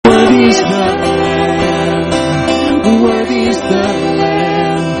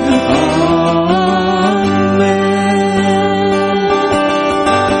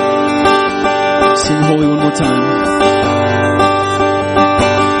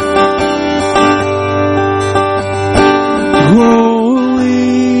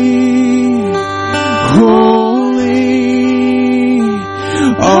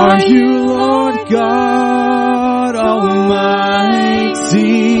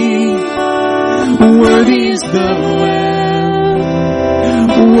the Lamb.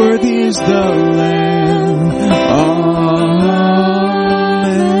 Worthy is the Lamb.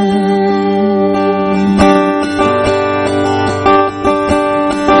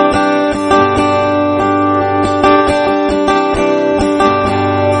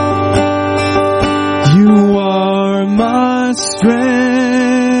 Amen. You are my strength.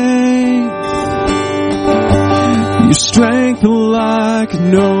 Your strength like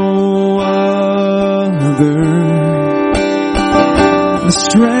no other. The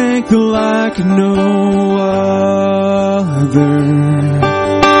strength like no other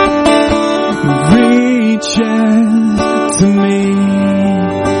reaches to me.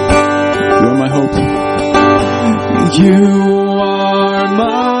 You are my hope. You are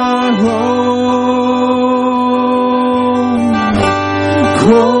my hope.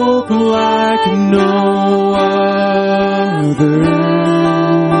 Hope like no other.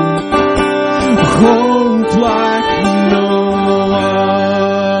 Hope like no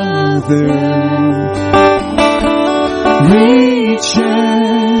other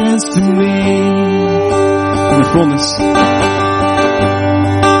reaches to me in the fullness.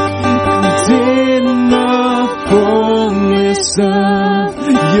 And in the fullness of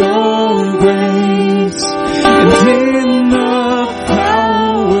your grace, and in the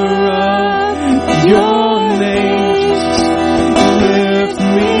power of your name, lift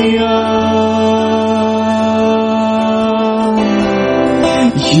me up.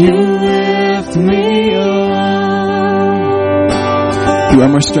 You lift me up. You are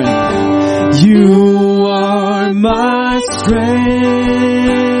my strength. You are my strength.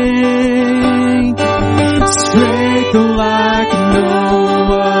 Strength like no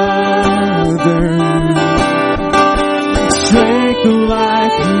other. Strength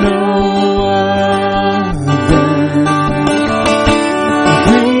like no other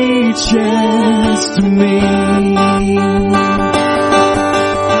reaches to me.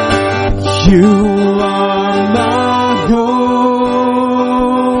 You are my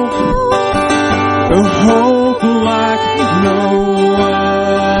hope, a hope like no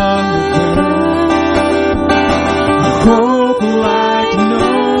other, a hope like no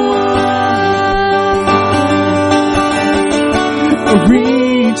other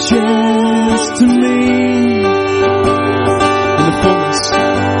reaches to me in the fullness,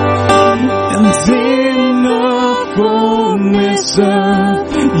 and in the fullness of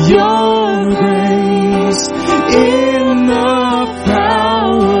your grace, in the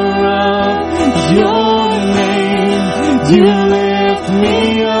power of your name, you lift me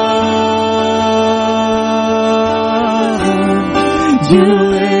up. You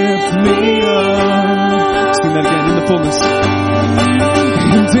lift me up. Sing that again, in the fullness.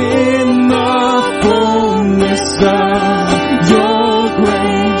 And in the fullness of your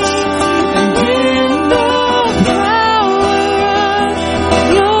grace, and in the power of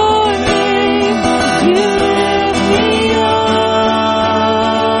your name, you lift me up.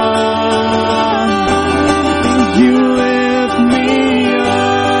 You lift me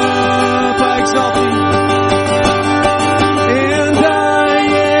up. I exalt thee. And I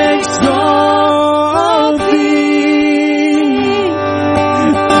exalt thee.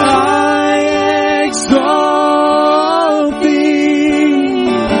 I exalt thee.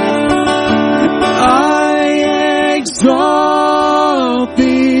 I exalt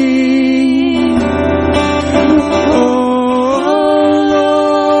thee. Oh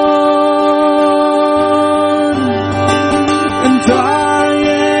Lord, and I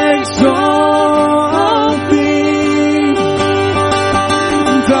exalt thee,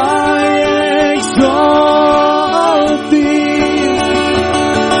 and I exalt thee,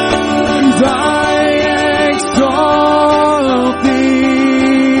 and I exalt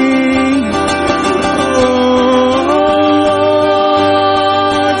thee. Oh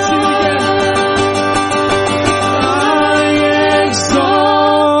Lord, sing again. I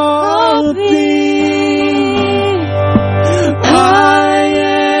exalt thee. I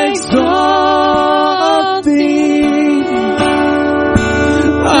exalt thee.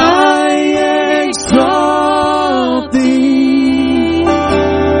 I exalt thee.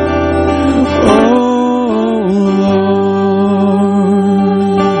 Oh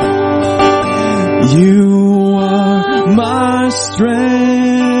Lord, you are my strength,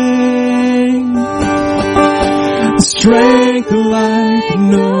 strength like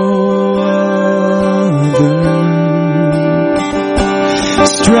no other,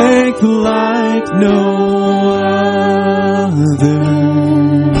 strength like no other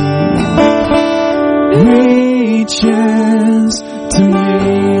reaches to me.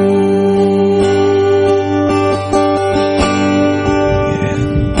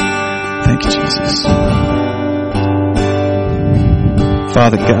 Yeah. Thank you, Jesus.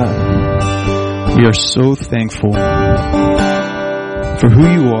 Father God, we are so thankful for who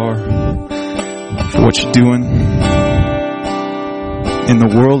you are, for what you're doing in the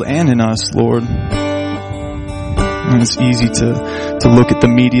world and in us, Lord. And it's easy to look at the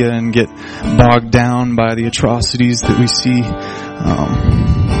media and get bogged down by the atrocities that we see,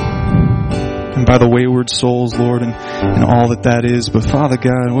 and by the wayward souls, Lord, and all that is. But Father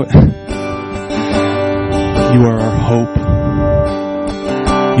God, you are our hope.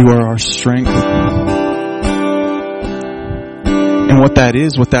 You are our strength. And what that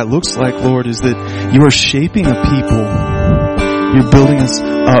is, what that looks like, Lord, is that you are shaping a people. You're building us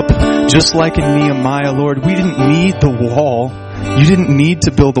up. Just like in Nehemiah, Lord, we didn't need the wall. You didn't need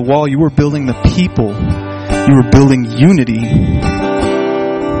to build the wall. You were building the people. You were building unity.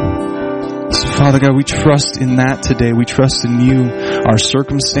 So Father God, we trust in that today. We trust in you. Our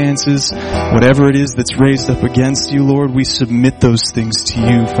circumstances, whatever it is that's raised up against you, Lord, we submit those things to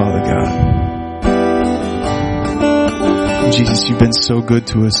you, Father God. Jesus, you've been so good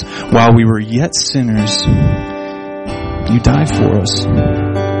to us. While we were yet sinners, you died for us.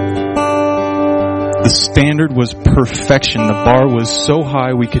 The standard was perfection. The bar was so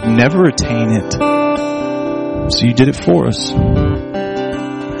high we could never attain it. So you did it for us.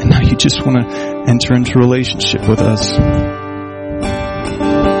 And now you just want to enter into a relationship with us.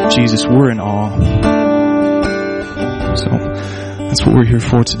 Jesus, we're in awe. So that's what we're here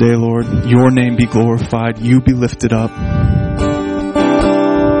for today, Lord. Your name be glorified. You be lifted up.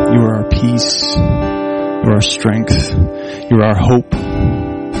 You are our peace. You are our strength. You are our hope.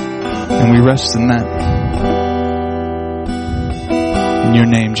 And we rest in that. In your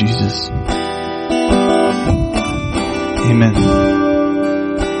name, Jesus. Amen.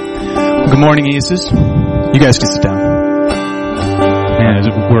 Good morning, Eases. You guys can sit down.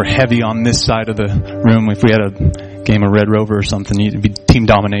 And we're heavy on this side of the room. If we had a game of Red Rover or something, it'd be team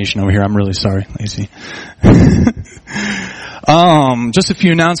domination over here. I'm really sorry, Lacey. Just a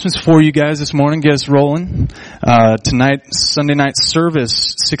few announcements for you guys this morning. Get us rolling. Tonight, Sunday night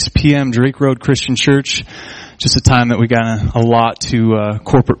service, 6 p.m., Drake Road Christian Church. Just a time that we got a lot to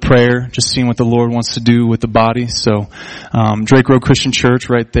corporate prayer, just seeing what the Lord wants to do with the body. So Drake Road Christian Church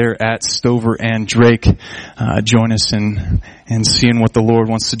right there at Stover and Drake. Join us in seeing what the Lord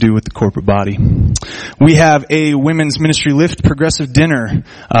wants to do with the corporate body. We have a women's ministry lift progressive dinner.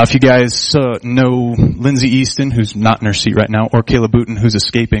 If you guys know Lindsay Easton, who's not in her seat right now, or Kayla Booten, who's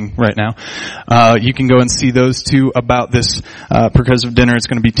escaping right now, you can go and see those two about this progressive dinner. It's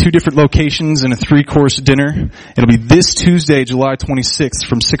going to be 2 different locations and a 3-course dinner. It'll be this Tuesday, July 26th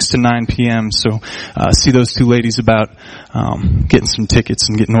from 6 to 9 p.m. So see those 2 ladies about getting some tickets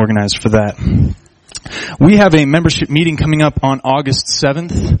and getting organized for that. We have a membership meeting coming up on August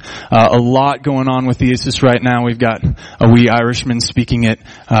 7th. A lot going on with EASIS right now. We've got a wee Irishman speaking at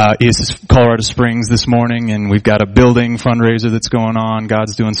EASIS Colorado Springs this morning, and we've got a building fundraiser that's going on.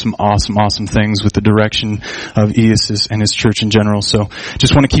 God's doing some awesome things with the direction of EASIS and His church in general. So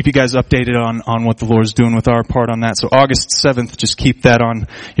just want to keep you guys updated on what the Lord's doing with our part on that. So August 7th, just keep that on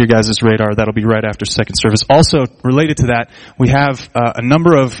your guys' radar. That'll be right after second service. Also, related to that, we have a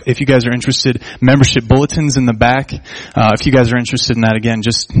number of, if you guys are interested, membership bulletins in the back. If you guys are interested in that, again,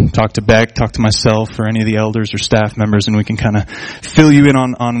 just talk to Beck, talk to myself, or any of the elders or staff members, and we can kind of fill you in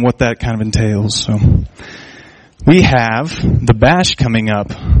on what that kind of entails. So we have the bash coming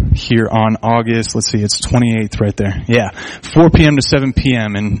up here on August, let's see, it's 28th right there. Yeah, 4 p.m. to 7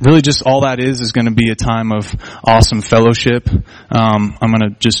 p.m. And really just all that is going to be a time of awesome fellowship. I'm going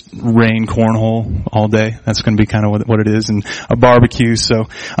to just rain cornhole all day. That's going to be kind of what it is, and a barbecue. So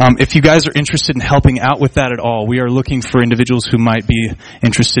if you guys are interested in helping out with that at all, we are looking for individuals who might be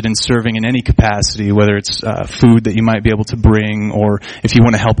interested in serving in any capacity, whether it's food that you might be able to bring, or if you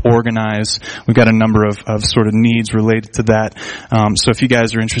want to help organize. We've got a number of sort of needs related to that. So if you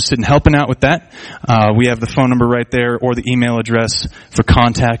guys are interested in helping out with that, we have the phone number right there or the email address for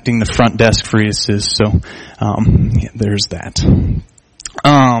contacting the front desk for EASIS. So there's that.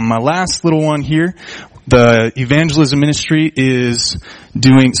 My last little one here. The evangelism ministry is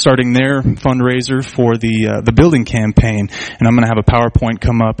starting their fundraiser for the building campaign, and I'm going to have a PowerPoint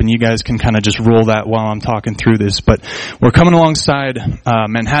come up, and you guys can kind of just roll that while I'm talking through this. But we're coming alongside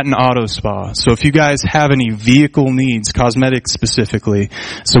Manhattan Auto Spa. So if you guys have any vehicle needs, cosmetics specifically,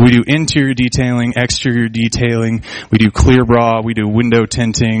 so we do interior detailing, exterior detailing, we do clear bra, we do window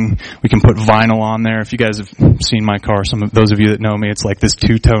tinting, we can put vinyl on there. If you guys have seen my car, some of those of you that know me, it's like this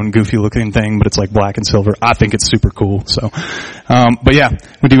two-tone goofy looking thing, but it's like black and silver. I think it's super cool. So, but yeah, Yeah,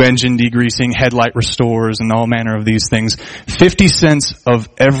 we do engine degreasing, headlight restores, and all manner of these things. 50 cents of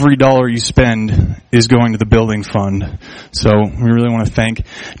every dollar you spend is going to the building fund. So we really want to thank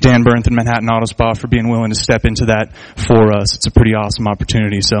Dan Bernth and Manhattan Auto Spa for being willing to step into that for us. It's a pretty awesome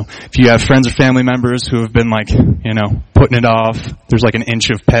opportunity. So if you have friends or family members who have been putting it off, there's like an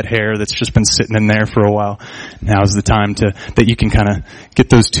inch of pet hair that's just been sitting in there for a while. Now's the time that you can kind of get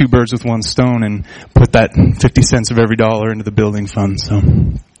those two birds with one stone and put that 50 cents of every dollar into the building fund. So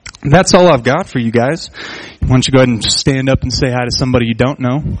that's all I've got for you guys. Why don't you go ahead and stand up and say hi to somebody you don't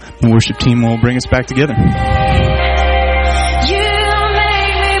know. The worship team will bring us back together.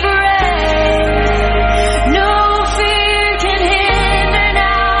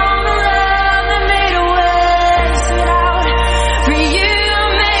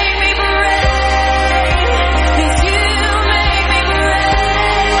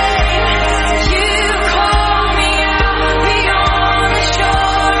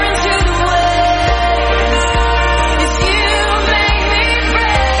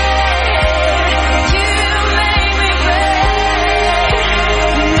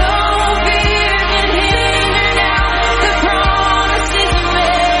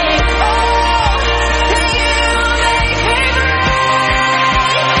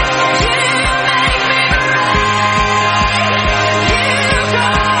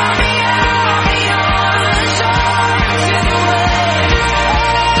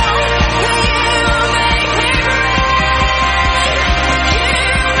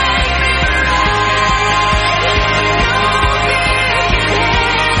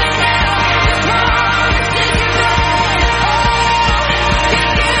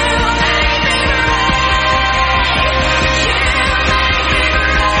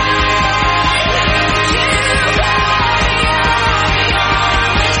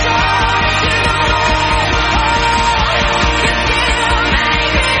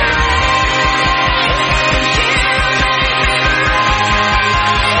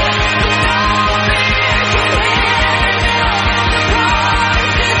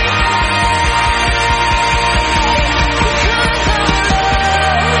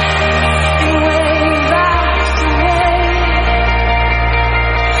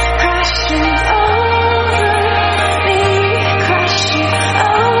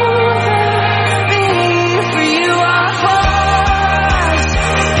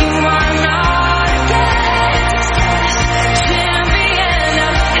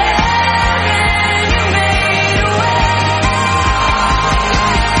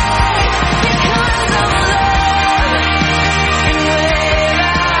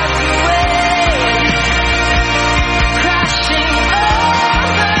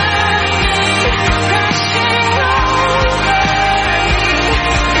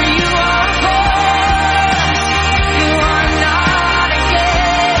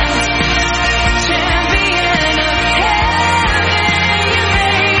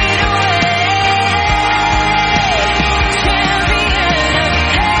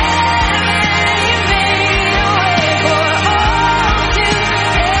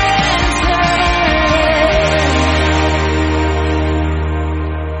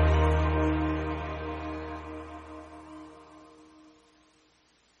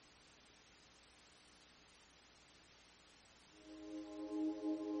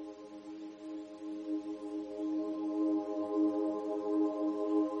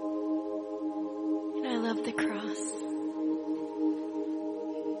 love the cross.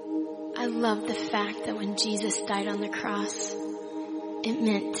 I love the fact that when Jesus died on the cross, it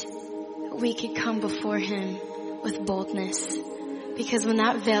meant we could come before him with boldness. Because when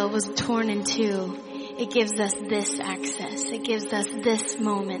that veil was torn in two, it gives us this access. It gives us this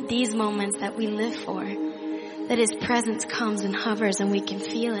moment, these moments that we live for. That his presence comes and hovers and we can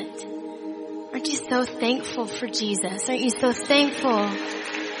feel it. Aren't you so thankful for Jesus? Aren't you so thankful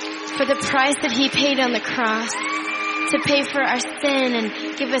for the price that he paid on the cross to pay for our sin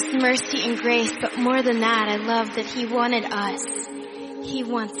and give us mercy and grace? But more than that, I love that he wanted us. He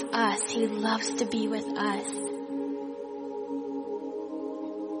wants us. He loves to be with us.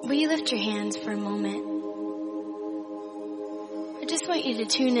 Will you lift your hands for a moment? I just want you to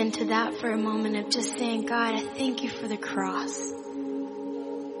tune into that for a moment of just saying, God, I thank you for the cross.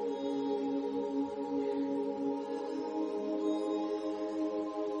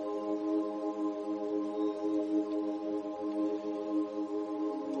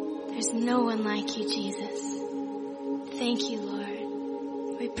 There's no one like you, Jesus. Thank you,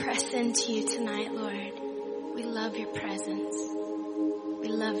 Lord. We press into you tonight, Lord. We love your presence. We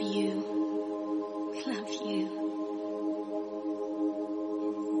love you. We love you.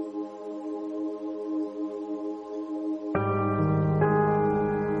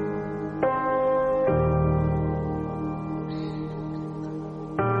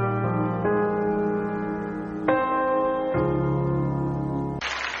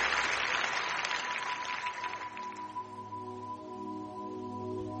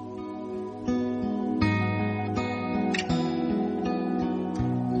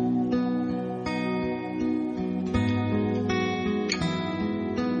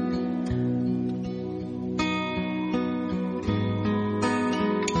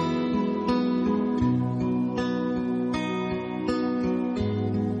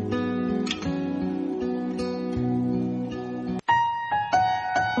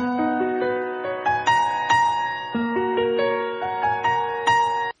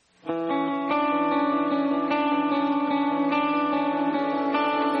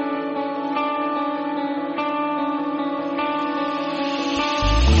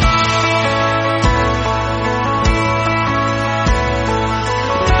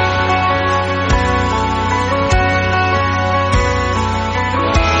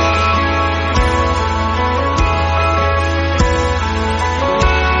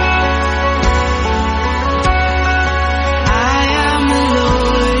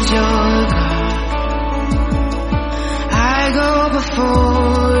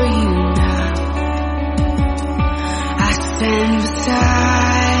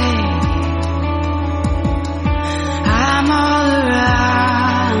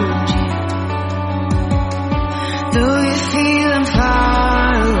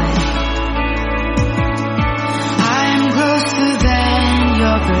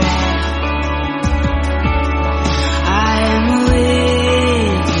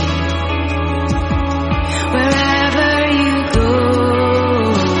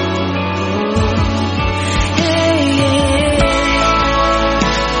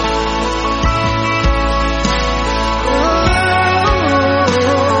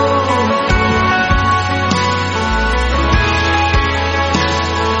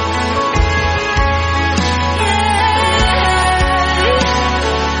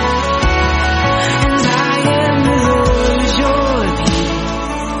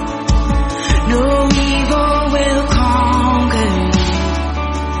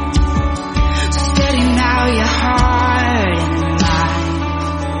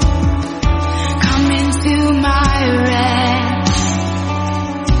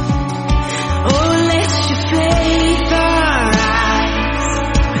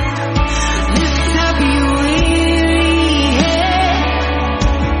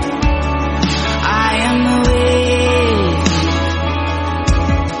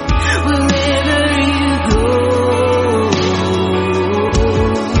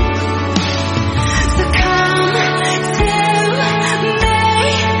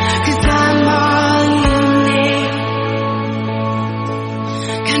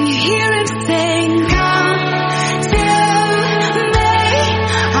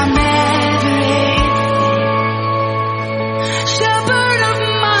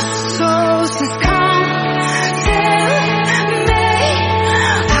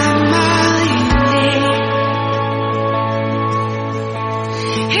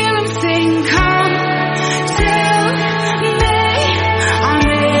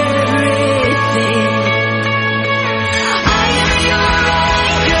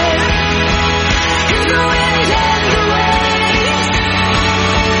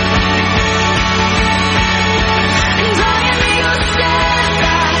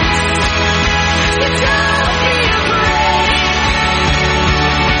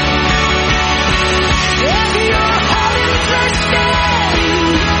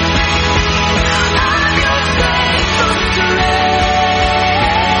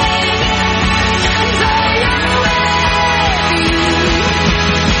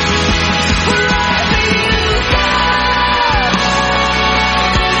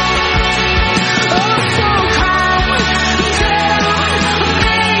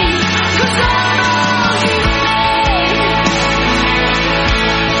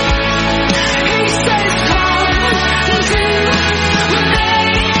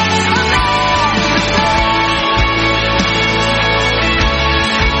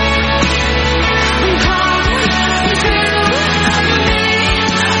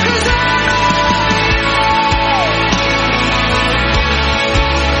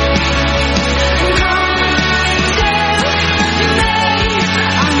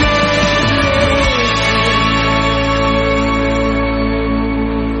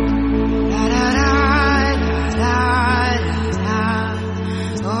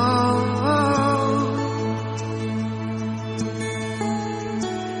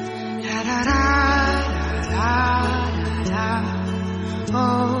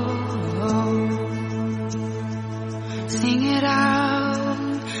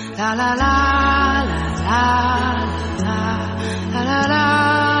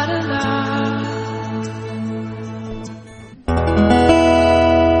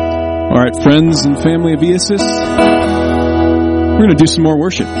 All right, friends and family of Easis, we're going to do some more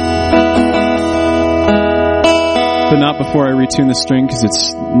worship. But not before I retune the string, because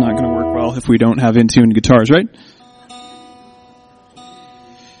it's not going to work well if we don't have in-tune guitars, right?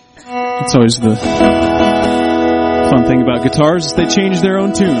 It's always the fun thing about guitars, they change their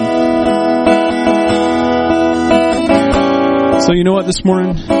own tune. So you know what, this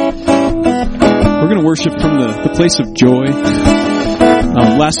morning, we're going to worship from the place of joy.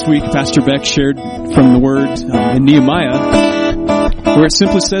 Last week, Pastor Beck shared from the Word in Nehemiah, where it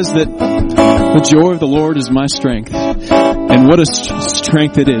simply says that the joy of the Lord is my strength. And what a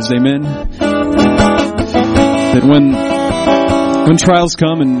strength it is, amen? That when trials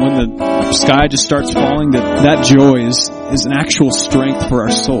come and when the sky just starts falling, that joy is an actual strength for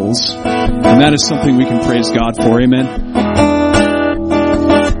our souls. And that is something we can praise God for, amen?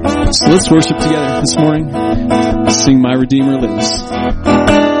 So let's worship together this morning. Sing My Redeemer Lives.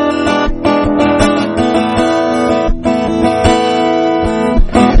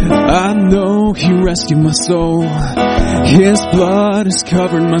 I I know He rescued my soul. His blood has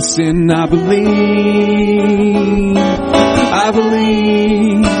covered my sin. I believe. I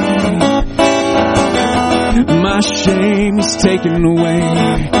believe. My shame is taken away.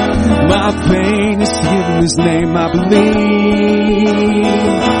 My pain is hid in His name. I believe.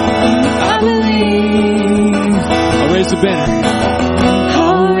 I believe. I'll raise the banner.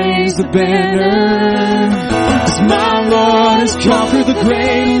 I'll raise the banner. 'Cause my Lord has conquered the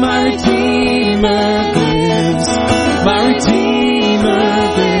grave. My Redeemer lives. My Redeemer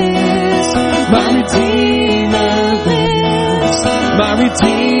lives. My Redeemer lives. My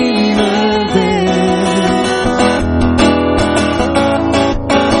Redeemer lives.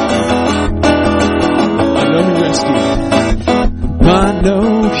 I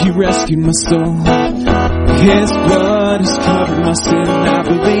know He rescued my soul. His blood has covered my sin. I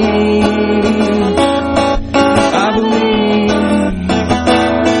believe. I believe.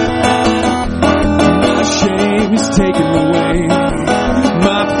 My shame is taken away.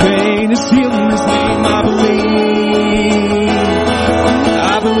 My pain is healed in His name. I believe.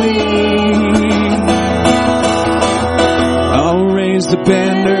 I believe. I'll raise the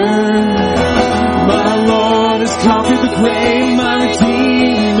banner. My Lord has conquered the grave. My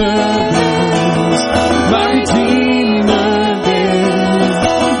Redeemer lives. My Redeemer lives.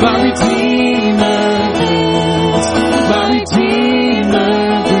 My Redeemer lives. My Redeemer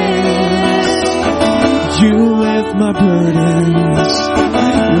lives. You lift my burdens,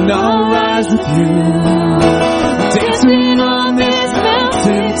 and I'll rise with you. Dancing on this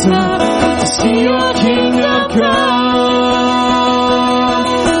mountaintop to see your kingdom come.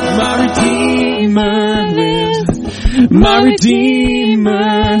 My Redeemer lives. My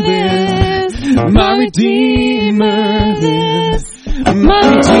Redeemer lives. My Redeemer lives. My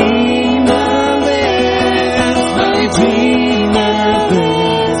Redeemer lives. My Redeemer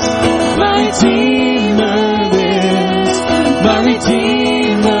lives. My Redeemer lives. My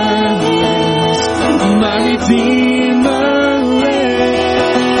Redeemer lives. My Redeemer lives.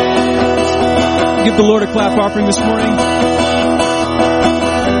 Give the Lord a clap offering this morning.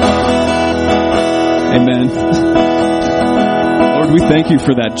 Amen. Lord, we thank You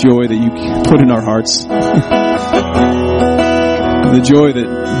for that joy that You put in our hearts. The joy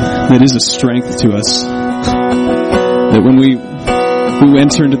that is a strength to us. That when we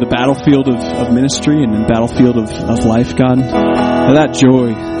enter into the battlefield of ministry and the battlefield of life, God, that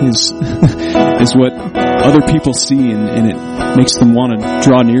joy is what other people see, and it makes them want to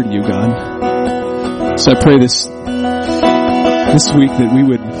draw near to You, God. So I pray this week that we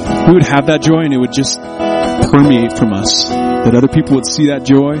would have that joy, and it would just permeate from us, that other people would see that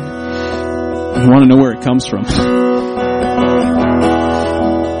joy and want to know where it comes from.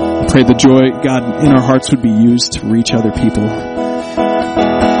 I pray the joy, God, in our hearts would be used to reach other people.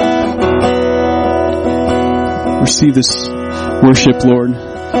 Receive this worship, Lord.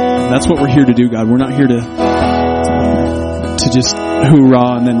 That's what we're here to do, God. We're not here to just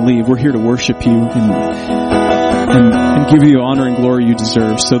hoorah and then leave. We're here to worship You and give You honor and glory You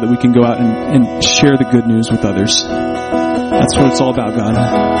deserve, so that we can go out and share the good news with others. That's what it's all about, God.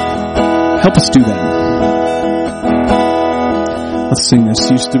 Help us do that. Let's sing this.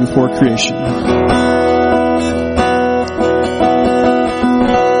 You stood before creation.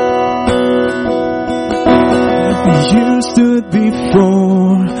 You stood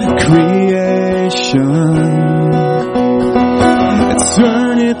before creation.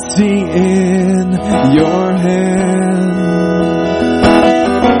 Eternity in Your hand.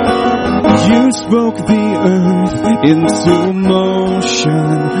 You spoke the earth into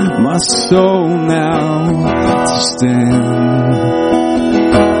motion. My soul now to stand.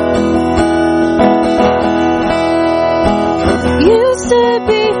 You stood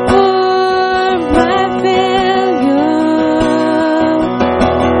before my failure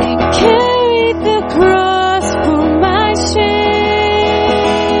and carried the cross for my shame.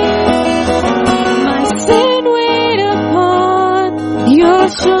 My sin weighed upon Your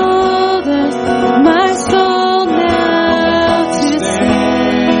shoulders, my soul now to stand.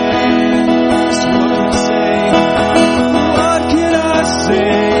 What can I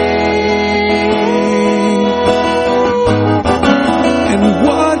say? And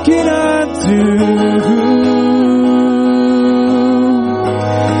what can I do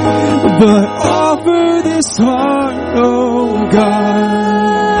but offer this heart, oh God,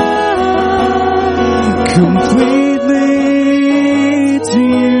 completely to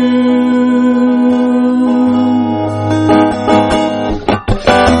You.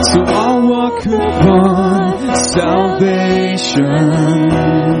 So I'll walk upon salvation,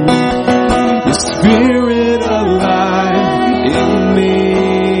 Your Spirit alive in me.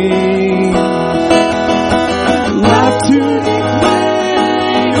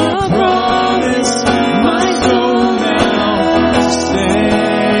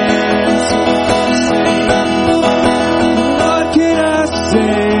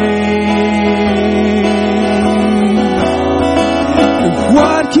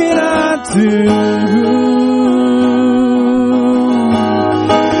 do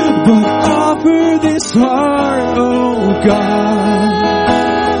but offer this heart, oh God,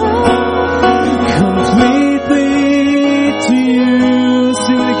 completely to you.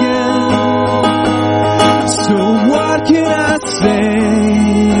 Sing it again. So what can I say?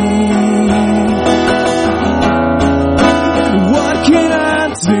 What can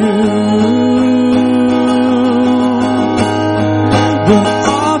I do but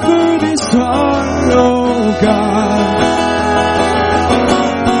offer this heart, oh God,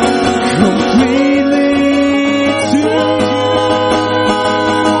 completely to you.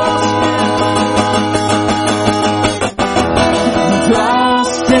 And I'll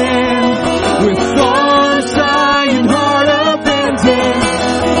stand with arms high and heart abandoned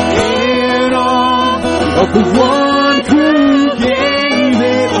in awe of the one who gave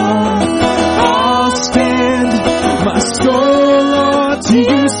it all. I'll stand, my soul, Lord, to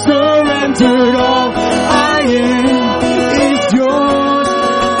you surrendered. All I am is yours.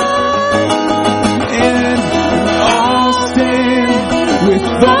 And I'll stand with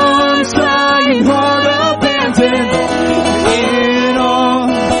arms high and heart abandoned in awe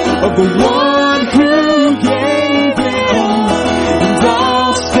of the one who gave it all. And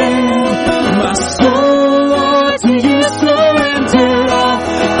I'll stand, my soul, Lord, to you surrendered. All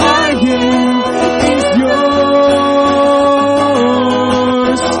I am is yours.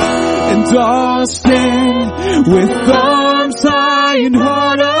 And I'll stand with arms high and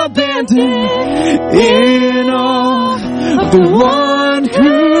heart abandoned in awe of the one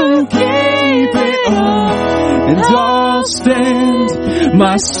who gave it all. And I'll stand,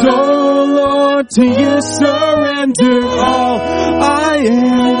 my soul, Lord, to you surrender. All I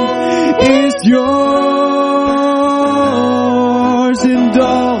am is yours, and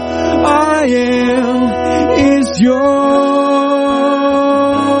all I am is yours.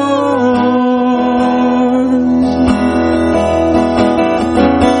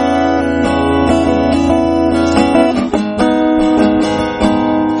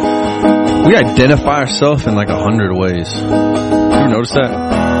 We identify ourselves in like 100 ways. You ever notice that?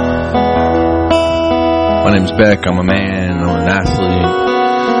 My name's Beck. I'm a man. I'm an athlete.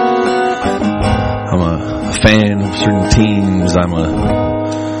 I'm a fan of certain teams. I'm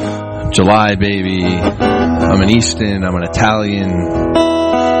a July baby. I'm an Easton. I'm an Italian.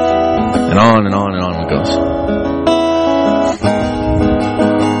 And on and on and on it goes.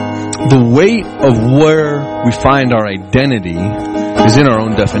 The weight of where we find our identity is in our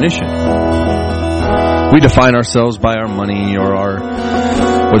own definition. We define ourselves by our money or our,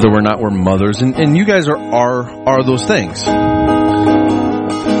 whether or not we're mothers, and you guys are those things.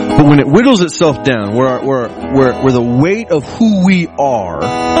 But when it whittles itself down, where the weight of who we are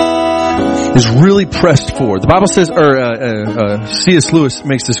is really pressed forward. The Bible says, C.S. Lewis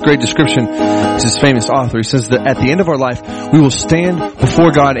makes this great description. He's this famous author. He says that at the end of our life, we will stand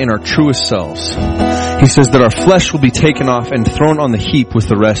before God in our truest selves. He says that our flesh will be taken off and thrown on the heap with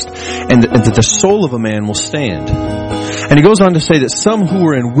the rest, and that the soul of a man will stand. And he goes on to say that some who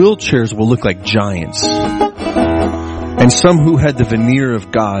were in wheelchairs will look like giants, and some who had the veneer of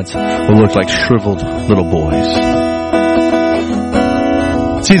gods will look like shriveled little boys.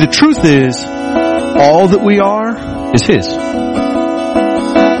 See, the truth is, all that we are is His.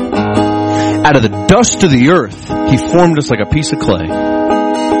 Out of the dust of the earth, He formed us like a piece of clay.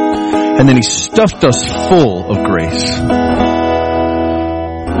 And then He stuffed us full of grace.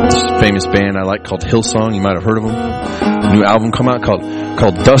 This famous band I like called Hillsong, you might have heard of them. A new album come out called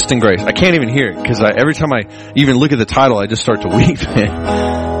Dust and Grace. I can't even hear it because every time I even look at the title, I just start to weep.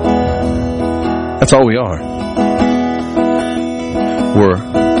 That's all we are. We're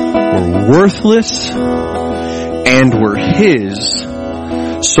worthless and we're His,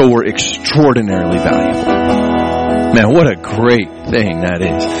 so we're extraordinarily valuable. Man, what a great thing that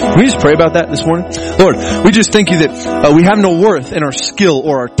is. Can we just pray about that this morning? Lord, we just thank you that we have no worth in our skill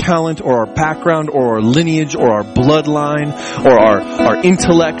or our talent or our background or our lineage or our bloodline or our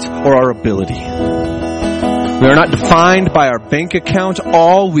intellect or our ability. We are not defined by our bank account.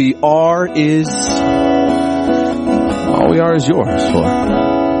 All we are is yours, Lord.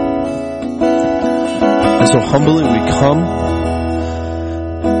 And so humbly we come,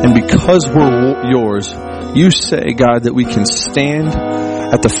 and because we're yours, you say, God, that we can stand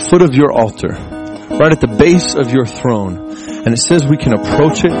at the foot of your altar, right at the base of your throne, and it says we can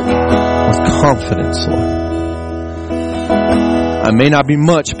approach it with confidence, Lord. I may not be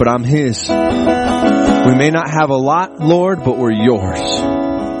much, but I'm His. We may not have a lot, Lord, but we're yours.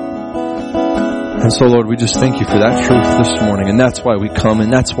 And so, Lord, we just thank you for that truth this morning. And that's why we come,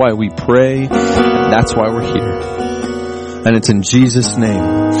 and that's why we pray, and that's why we're here. And it's in Jesus' name.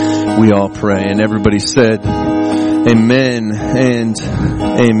 We all pray, and everybody said, amen and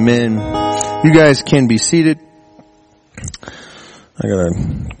amen. You guys can be seated. I gotta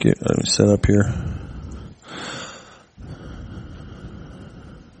get set up here.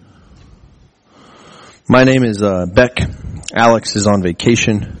 My name is Beck. Alex is on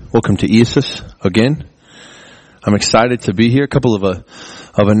vacation. Welcome to ESIS again. I'm excited to be here. A couple of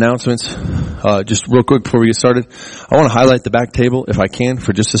announcements. Just real quick before we get started. I want to highlight the back table, if I can,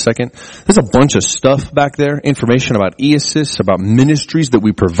 for just a second. There's a bunch of stuff back there. Information about ESIS, about ministries that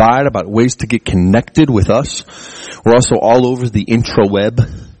we provide, about ways to get connected with us. We're also all over the intraweb,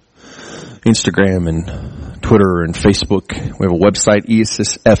 Instagram and Twitter and Facebook. We have a website,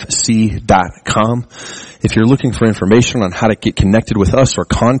 easisfc.com. If you're looking for information on how to get connected with us or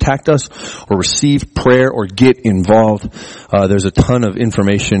contact us or receive prayer or get involved, there's a ton of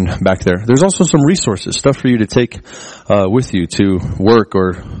information back there. There's also some resources, stuff for you to take with you to work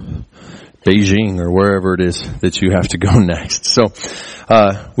or Beijing or wherever it is that you have to go next. So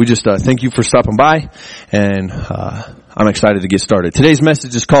we just thank you for stopping by, and I'm excited to get started. Today's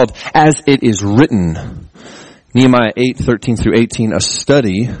message is called As It Is Written. Nehemiah 8:13 through 18, a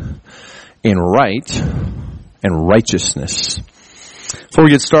study in right and righteousness. Before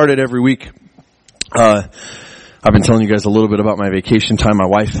we get started every week, I've been telling you guys a little bit about my vacation time. My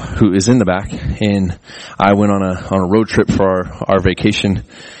wife, who is in the back, and I went on a road trip for our vacation.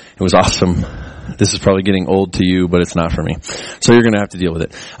 It was awesome. This is probably getting old to you, but it's not for me. So you're going to have to deal with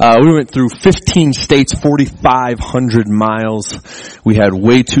it. We went through 15 states, 4,500 miles. We had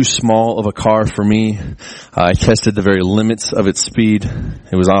way too small of a car for me. I tested the very limits of its speed.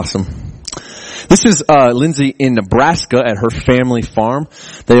 It was awesome. This is Lindsay in Nebraska at her family farm.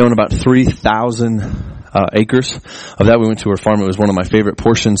 They own about 3,000 acres. Of that, we went to her farm. It was one of my favorite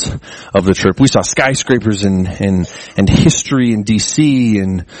portions of the trip. We saw skyscrapers and history in DC,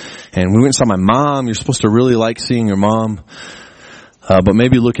 and we went and saw my mom. You're supposed to really like seeing your mom, but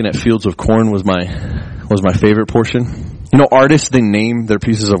maybe looking at fields of corn was my favorite portion. You know, artists, they name their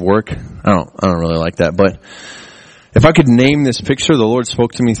pieces of work. I don't really like that, but if I could name this picture, the Lord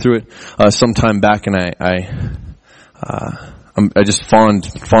spoke to me through it some time back, and I just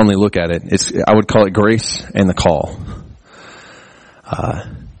fondly look at it. I would call it Grace and the Call.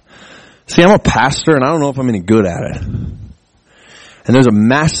 See, I'm a pastor, and I don't know if I'm any good at it. And there's a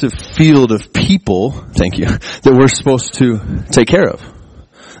massive field of people, thank you, that we're supposed to take care of.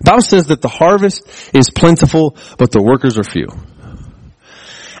 The Bible says that the harvest is plentiful, but the workers are few.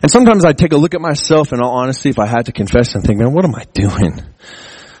 And sometimes I take a look at myself, in all honesty, if I had to confess, and think, man, what am I doing? I'm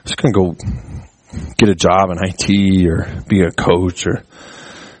just going to go get a job in IT or be a coach or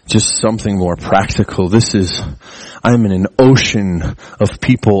just something more practical. I'm in an ocean of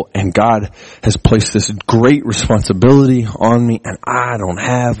people, and God has placed this great responsibility on me, and I don't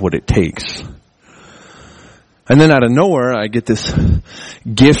have what it takes. And then out of nowhere, I get this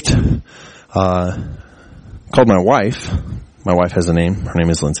gift called my wife. My wife has a name. Her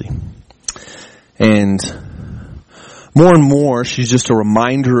name is Lindsay. And more, she's just a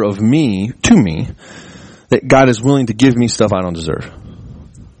reminder to me, that God is willing to give me stuff I don't deserve.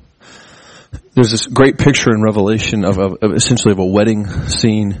 There's this great picture in Revelation of essentially of a wedding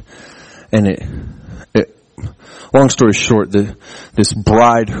scene, and it long story short, this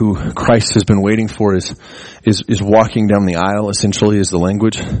bride who Christ has been waiting for is walking down the aisle, essentially is the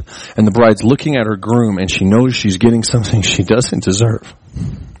language, and the bride's looking at her groom, and she knows she's getting something she doesn't deserve.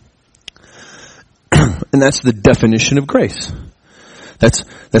 And that's the definition of grace. That's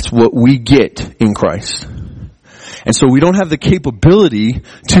what we get in Christ. And so we don't have the capability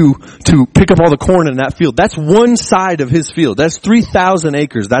to pick up all the corn in that field. That's one side of his field. That's 3,000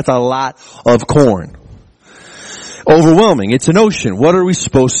 acres. That's a lot of corn. Overwhelming. It's an ocean. What are we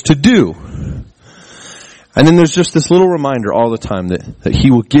supposed to do? And then there's just this little reminder all the time that he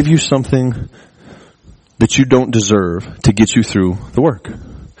will give you something that you don't deserve to get you through the work.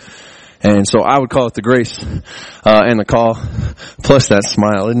 And so I would call it the grace and the call, plus that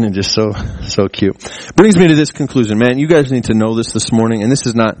smile. Isn't it just so cute? Brings me to this conclusion, man. You guys need to know this morning, and this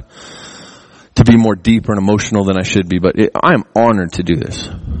is not to be more deep or emotional than I should be, but I am honored to do this.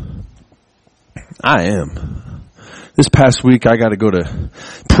 I am. This past week, I got to go to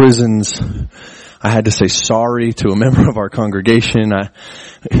prisons. I had to say sorry to a member of our congregation.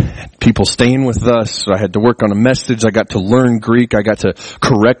 People staying with us. I had to work on a message. I got to learn Greek. I got to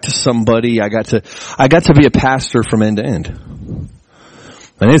correct somebody. I got to be a pastor from end to end.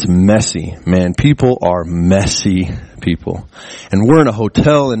 And it's messy, man. People are messy people. And we're in a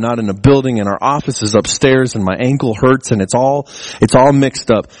hotel and not in a building, and our office is upstairs, and my ankle hurts, and it's all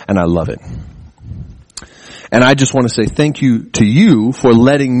mixed up, and I love it. And I just want to say thank you to you for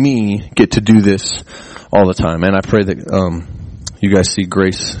letting me get to do this all the time. And I pray that you guys see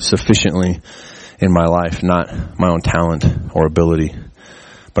grace sufficiently in my life, not my own talent or ability.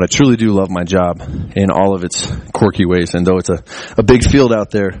 But I truly do love my job in all of its quirky ways. And though it's a big field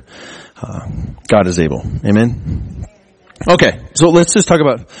out there, God is able. Amen? Okay, so let's just talk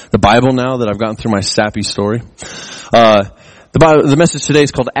about the Bible now that I've gotten through my sappy story. The message today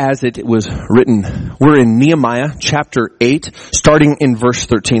is called As It Was Written. We're in Nehemiah chapter 8, starting in verse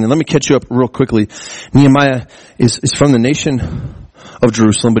 13. And let me catch you up real quickly. Nehemiah is from the nation of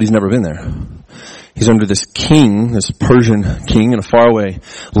Jerusalem, but he's never been there. He's under this king, this Persian king in a faraway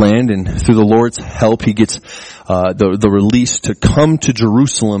land, and through the Lord's help, he gets the release to come to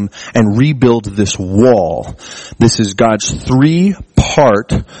Jerusalem and rebuild this wall. This is God's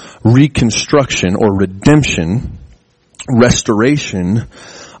 3-part reconstruction or redemption, restoration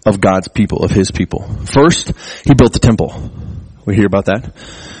of God's people, of His people. First, He built the temple. We hear about that,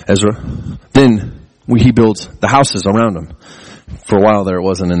 Ezra. Then He builds the houses around Him. For a while there, it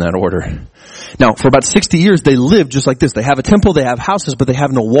wasn't in that order. Now, for about 60 years, they lived just like this. They have a temple, they have houses, but they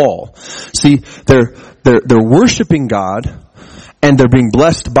have no wall. See, they're worshiping God, and they're being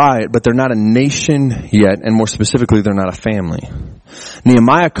blessed by it, but they're not a nation yet, and more specifically, they're not a family.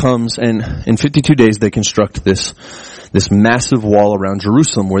 Nehemiah comes, and in 52 days, they construct this massive wall around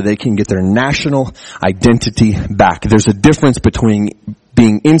Jerusalem where they can get their national identity back. There's a difference between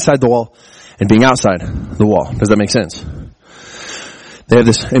being inside the wall and being outside the wall. Does that make sense? They have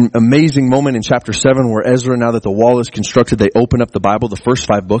this amazing moment in chapter 7 where Ezra, now that the wall is constructed, they open up the Bible, the first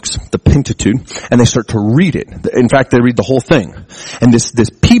 5 books, the Pentateuch, and they start to read it. In fact, they read the whole thing. And this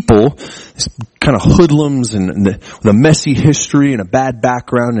people, this kind of hoodlums and the messy history and a bad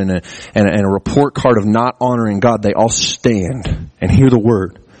background and a report card of not honoring God, they all stand and hear the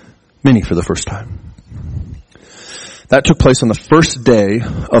word, many for the first time. That took place on the first day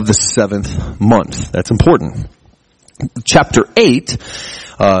of the 7th month. That's important. Chapter 8,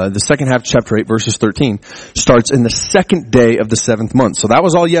 the second half of chapter 8, verses 13, starts in the second day of the 7th month. So that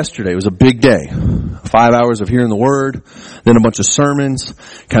was all yesterday. It was a big day. 5 hours of hearing the word, then a bunch of sermons,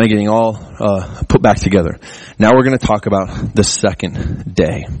 kind of getting all put back together. Now we're going to talk about the second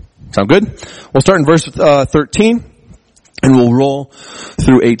day. Sound good? We'll start in verse 13, and we'll roll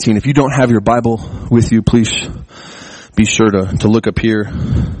through 18. If you don't have your Bible with you, please be sure to look up here.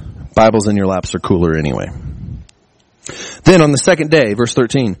 Bibles in your laps are cooler anyway. Then on the second day, verse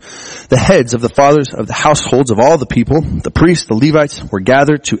 13, the heads of the fathers of the households of all the people, the priests, the Levites, were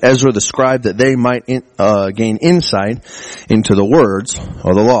gathered to Ezra the scribe that they might gain insight into the words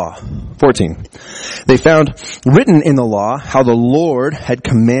of the law. 14. They found written in the law how the Lord had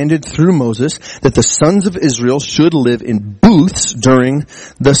commanded through Moses that the sons of Israel should live in booths during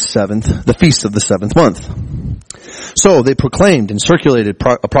the feast of the 7th month. So they proclaimed and circulated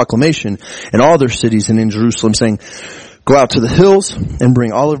a proclamation in all their cities and in Jerusalem, saying, "Go out to the hills and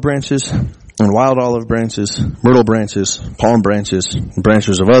bring olive branches and wild olive branches, myrtle branches, palm branches, and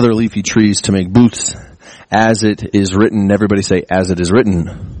branches of other leafy trees to make booths, as it is written." Everybody say, "As it is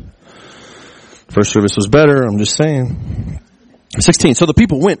written." First service was better, I'm just saying. 16. So the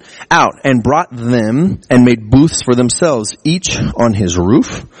people went out and brought them and made booths for themselves, each on his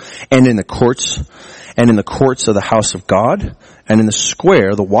roof, and in the courts of the house of God, and in the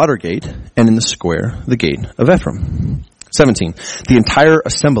square, the water gate, and in the square, the gate of Ephraim. 17. The entire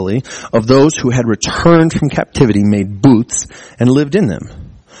assembly of those who had returned from captivity made booths and lived in them.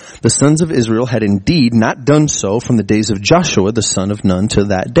 The sons of Israel had indeed not done so from the days of Joshua the son of Nun to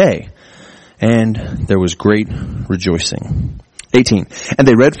that day. And there was great rejoicing. 18. And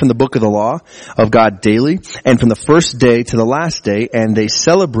they read from the book of the law of God daily, and from the first day to the last day, and they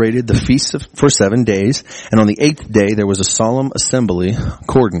celebrated the feast for 7 days, and on the 8th day there was a solemn assembly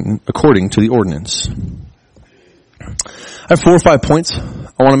according to the ordinance. I have 4 or 5 points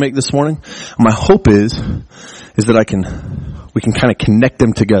I want to make this morning. My hope is that we can kind of connect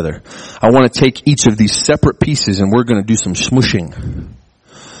them together. I want to take each of these separate pieces and we're going to do some smushing.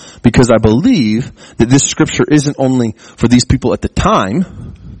 Because I believe that this scripture isn't only for these people at the time,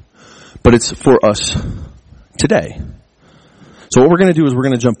 but it's for us today. So what we're going to do is we're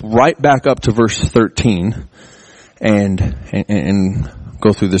going to jump right back up to verse 13 and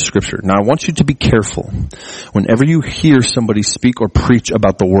go through this scripture. Now I want you to be careful whenever you hear somebody speak or preach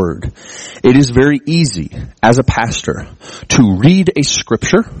about the word. It is very easy as a pastor to read a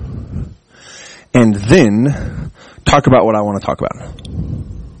scripture and then talk about what I want to talk about.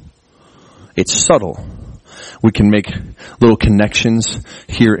 It's subtle. We can make little connections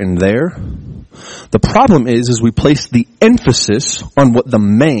here and there, The problem is we place the emphasis on what the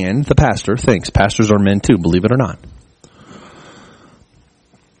man, the pastor, thinks. Pastors are men too, believe it or not.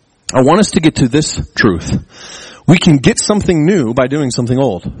 I want us to get to this truth. We can get something new by doing something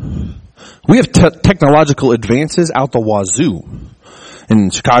old. We have technological advances out the wazoo. In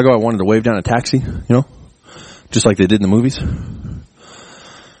Chicago, I wanted to wave down a taxi, just like they did in the movies.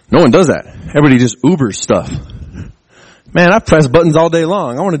 No one does that. Everybody just Ubers stuff. Man, I press buttons all day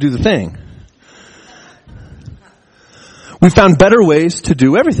long. I want to do the thing. We found better ways to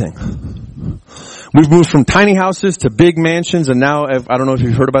do everything. We've moved from tiny houses to big mansions, and now, I don't know if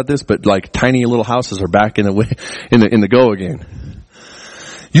you've heard about this, but like tiny little houses are back in the go again.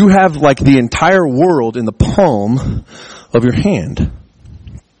 You have like the entire world in the palm of your hand.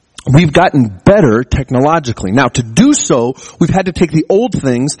 We've gotten better technologically. Now, to do so, we've had to take the old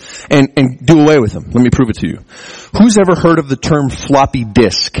things and do away with them. Let me prove it to you. Who's ever heard of the term floppy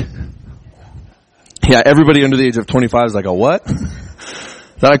disk? Yeah, everybody under the age of 25 is like, a what?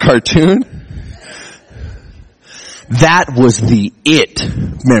 Is that a cartoon? That was the it.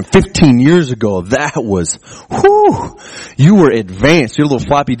 Man, 15 years ago, that was, whew, you were advanced. You had a little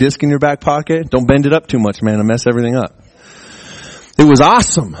floppy disk in your back pocket. Don't bend it up too much, man, to mess everything up. It was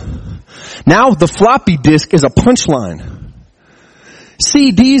awesome. Now the floppy disk is a punchline.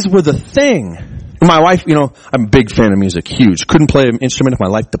 CDs were the thing. My wife, I'm a big fan of music, huge. Couldn't play an instrument if my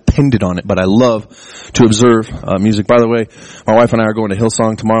life depended on it, but I love to observe music. By the way, my wife and I are going to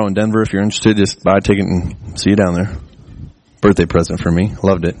Hillsong tomorrow in Denver. If you're interested, just buy a ticket and see you down there. Birthday present for me.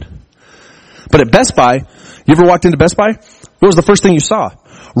 Loved it. But at Best Buy, you ever walked into Best Buy? What was the first thing you saw?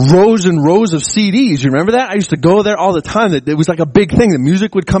 Rows and rows of CDs. You remember that? I used to go there all the time. It was like a big thing. The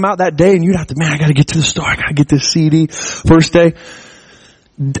music would come out that day and you'd have to, I gotta get to the store. I gotta get this CD. First day.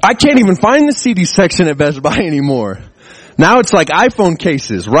 I can't even find the CD section at Best Buy anymore. Now it's like iPhone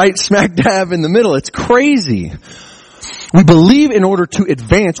cases, right smack dab in the middle. It's crazy. We believe in order to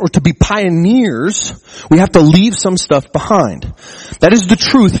advance or to be pioneers, we have to leave some stuff behind. That is the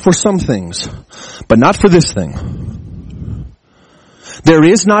truth for some things, but not for this thing. There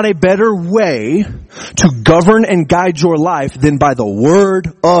is not a better way to govern and guide your life than by the Word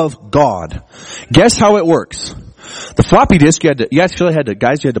of God. Guess how it works? The floppy disk, you had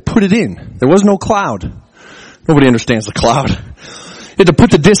to put it in. There was no cloud. Nobody understands the cloud. You had to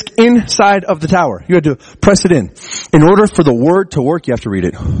put the disk inside of the tower. You had to press it in. In order for the Word to work, you have to read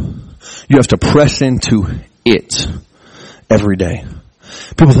it. You have to press into it every day.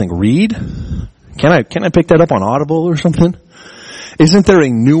 People think, read? Can I pick that up on Audible or something? Isn't there a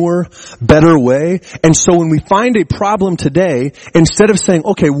newer, better way? And so when we find a problem today, instead of saying,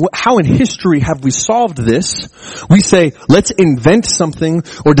 okay, how in history have we solved this? We say, let's invent something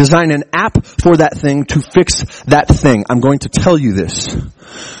or design an app for that thing to fix that thing. I'm going to tell you this.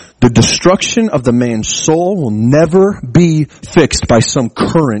 The destruction of the man's soul will never be fixed by some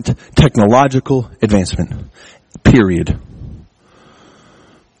current technological advancement. Period.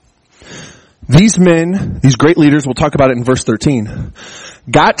 These men, these great leaders, we'll talk about it in verse 13,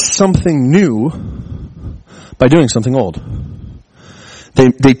 got something new by doing something old.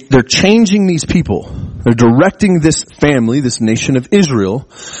 They're changing these people. They're directing this family, this nation of Israel,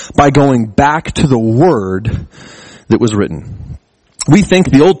 by going back to the word that was written. We think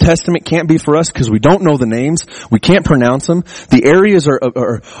the Old Testament can't be for us because we don't know the names. We can't pronounce them. The areas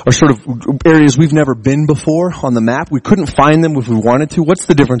are sort of areas we've never been before on the map. We couldn't find them if we wanted to. What's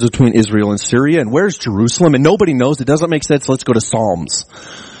the difference between Israel and Syria? And where's Jerusalem? And nobody knows. It doesn't make sense. Let's go to Psalms.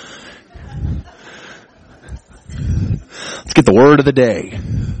 Let's get the word of the day.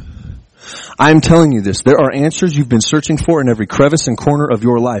 I'm telling you this. There are answers you've been searching for in every crevice and corner of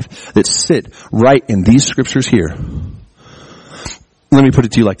your life that sit right in these scriptures here. Let me put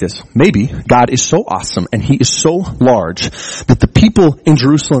it to you like this. Maybe God is so awesome and He is so large that the people in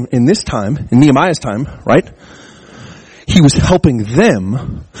Jerusalem in this time, in Nehemiah's time, right? He was helping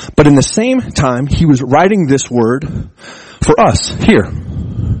them, but in the same time, He was writing this word for us here.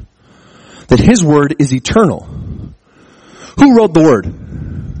 That His word is eternal. Who wrote the word?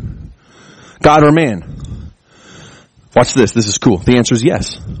 God or man? Watch this. This is cool. The answer is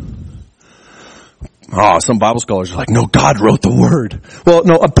yes. Oh, some Bible scholars are like, no, God wrote the word. Well,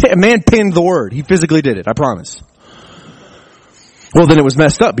 no, a man penned the word. He physically did it, I promise. Well, then it was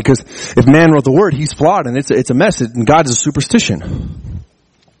messed up because if man wrote the word, he's flawed and it's a mess and God is a superstition.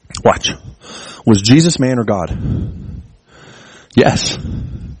 Watch. Was Jesus man or God? Yes.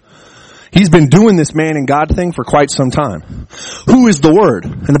 He's been doing this man and God thing for quite some time. Who is the Word?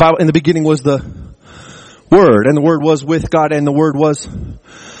 In the Bible, in the beginning was the Word, and the Word was with God, and the Word was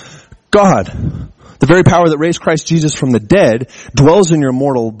God. The very power that raised Christ Jesus from the dead dwells in your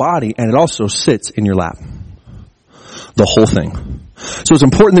mortal body, and it also sits in your lap. The whole thing. So it's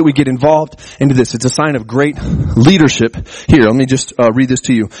important that we get involved into this. It's a sign of great leadership. Here, let me just read this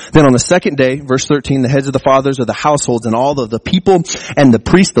to you. Then on the second day, verse 13, the heads of the fathers of the households and all of the people and the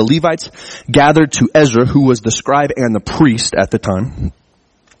priests, the Levites, gathered to Ezra, who was the scribe and the priest at the time,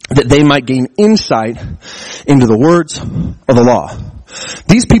 that they might gain insight into the words of the law.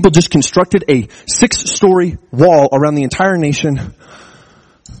 These people just constructed a 6-story wall around the entire nation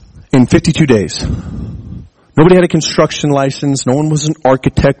in 52 days. Nobody had a construction license. No one was an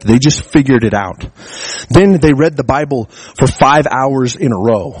architect. They just figured it out. Then they read the Bible for 5 hours in a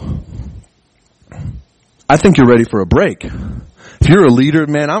row. I think you're ready for a break. If you're a leader,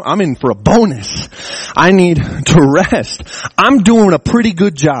 man, I'm in for a bonus. I need to rest. I'm doing a pretty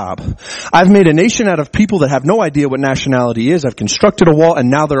good job. I've made a nation out of people that have no idea what nationality is. I've constructed a wall,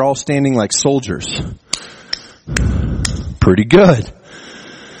 and now they're all standing like soldiers. Pretty good.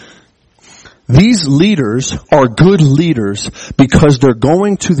 These leaders are good leaders because they're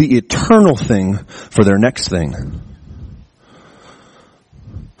going to the eternal thing for their next thing.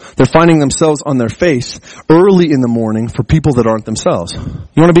 They're finding themselves on their face early in the morning for people that aren't themselves.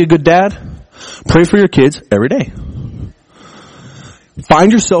 You want to be a good dad? Pray for your kids every day.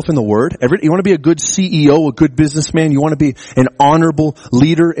 Find yourself in the Word. You want to be a good CEO, a good businessman? You want to be an honorable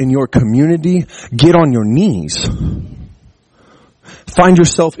leader in your community? Get on your knees. Find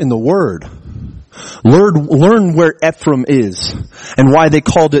yourself in the Word. Learn where Ephraim is and why they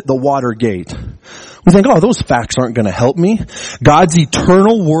called it the water gate. We think, oh, those facts aren't going to help me. God's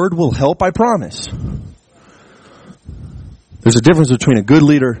eternal Word will help, I promise. There's a difference between a good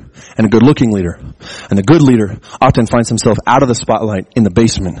leader and a good-looking leader. And the good leader often finds himself out of the spotlight in the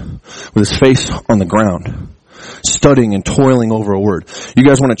basement with his face on the ground, studying and toiling over a word. You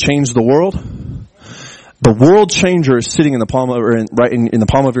guys want to change the world? The world changer is sitting in the palm of, right in the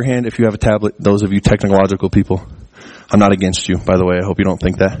palm of your hand if you have a tablet. Those of you technological people, I'm not against you, by the way. I hope you don't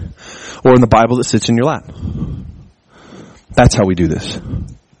think that. Or in the Bible that sits in your lap. That's how we do this.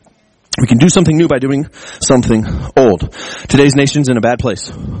 We can do something new by doing something old. Today's nation's in a bad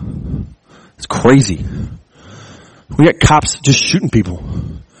place. It's crazy. We got cops just shooting people.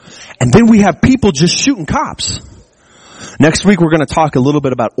 And then we have people just shooting cops. Next week we're going to talk a little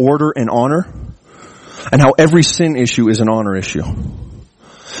bit about order and honor, and how every sin issue is an honor issue.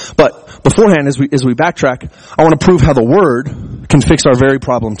 But beforehand, as we backtrack, I want to prove how the Word can fix our very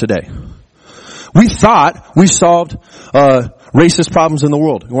problem today. We thought we solved racist problems in the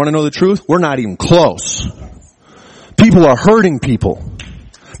world. You want to know the truth? We're not even close. People are hurting people.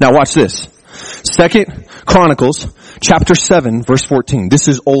 Now watch this. 2 Chronicles chapter 7 verse 14. This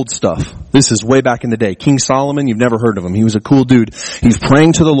is old stuff. This is way back in the day. King Solomon, you've never heard of him. He was a cool dude. He's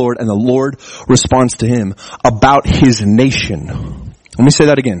praying to the Lord, and the Lord responds to him about his nation. Let me say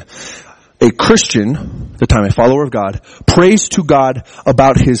that again. A Christian, at the time a follower of God, prays to God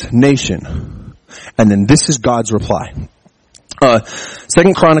about his nation. And then this is God's reply.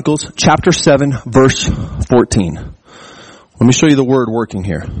 2 Chronicles chapter 7 verse 14. Let me show you the word working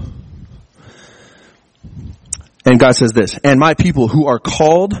here. And God says this, and my people who are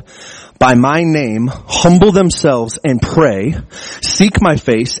called by my name humble themselves and pray, seek my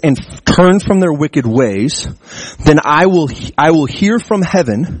face and turn from their wicked ways, then I will hear from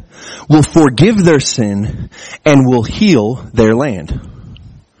heaven, will forgive their sin, and will heal their land.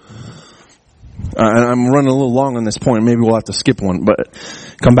 I'm running a little long on this point. Maybe we'll have to skip one, but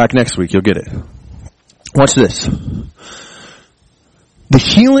come back next week. You'll get it. Watch this. The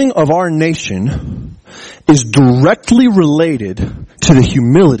healing of our nation is directly related to the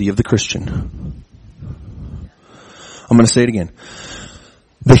humility of the Christian. I'm going to say it again.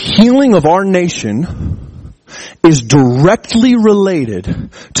 The healing of our nation is directly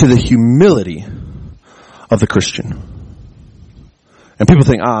related to the humility of the Christian. And people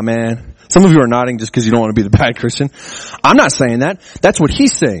think, man, some of you are nodding just because you don't want to be the bad Christian. I'm not saying that. That's what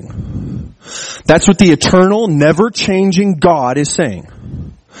he's saying. That's what the eternal, never-changing God is saying.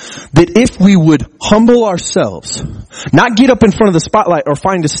 That if we would humble ourselves, not get up in front of the spotlight or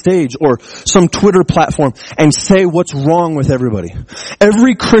find a stage or some Twitter platform and say what's wrong with everybody.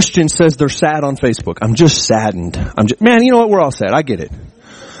 Every Christian says they're sad on Facebook. I'm just saddened. Man, you know what? We're all sad. I get it.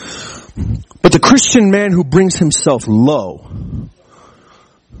 But the Christian man who brings himself low,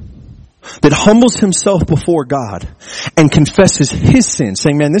 that humbles himself before God and confesses his sin,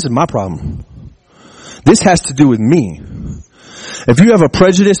 saying, man, this is my problem. This has to do with me. If you have a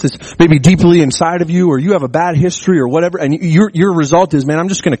prejudice that's maybe deeply inside of you, or you have a bad history or whatever, and your result is, man, I'm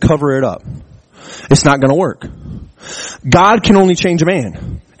just going to cover it up. It's not going to work. God can only change a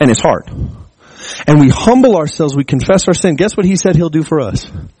man and his heart. and we humble ourselves, we confess our sin, guess what he said he'll do for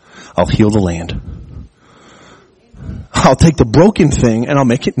us? I'll heal the land. I'll take the broken thing and I'll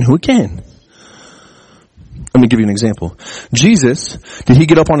make it new again. Let me give you an example. Jesus, did he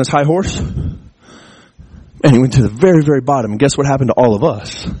get up on his high horse? And he went to the very, very bottom. And guess what happened to all of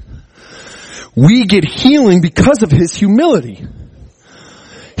us? We get healing because of his humility.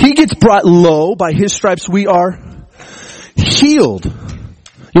 He gets brought low. By his stripes we are healed.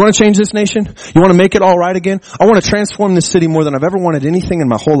 You want to change this nation? You want to make it all right again? I want to transform this city more than I've ever wanted anything in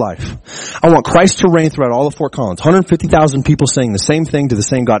my whole life. I want Christ to reign throughout all of Fort Collins. 150,000 people saying the same thing to the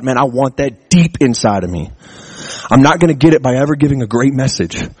same God. Man, I want that deep inside of me. I'm not going to get it by ever giving a great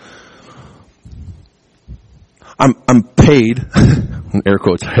message. I'm paid, air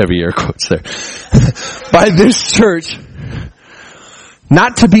quotes, heavy air quotes there, by this church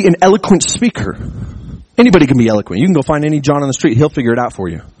not to be an eloquent speaker. Anybody can be eloquent. You can go find any John on the street. He'll figure it out for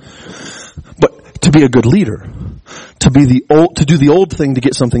you. But to be a good leader, to do the old thing to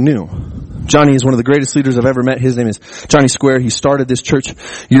get something new. Johnny is one of the greatest leaders I've ever met. His name is Johnny Square. He started this church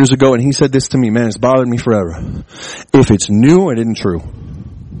years ago, and he said this to me, man, it's bothered me forever. If it's new, it isn't true.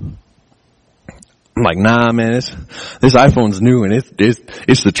 I'm like, nah, man, this iPhone's new, and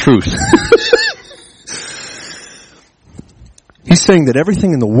it's the truth. He's saying that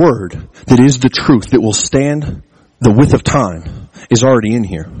everything in the Word that is the truth, that will stand the width of time, is already in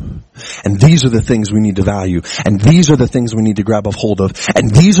here. And these are the things we need to value. And these are the things we need to grab a hold of. And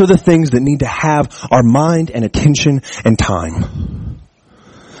these are the things that need to have our mind and attention and time.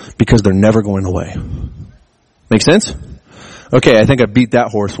 Because they're never going away. Make sense? Okay, I think I beat that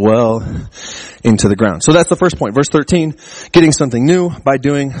horse well into the ground. So that's the first point. Verse 13, getting something new by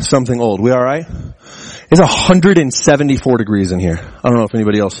doing something old. We all right? It's 174 degrees in here. I don't know if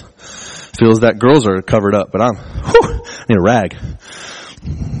anybody else feels that. Girls are covered up, but I need a rag.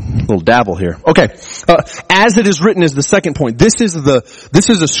 A little dabble here. Okay. As it is written is the second point. This is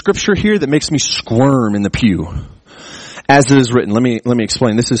a scripture here that makes me squirm in the pew. As it is written. Let me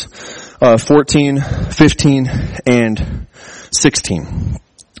explain. This is 14, 15, and 16.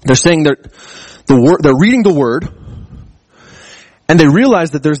 They're saying they're reading the word, and they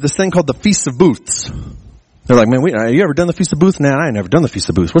realize that there's this thing called the Feast of Booths. They're like, man, have you ever done the Feast of Booths? Nah, I ain't never done the Feast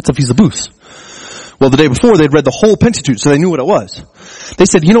of Booths. What's the Feast of Booths? Well, the day before, they'd read the whole Pentateuch, so they knew what it was. They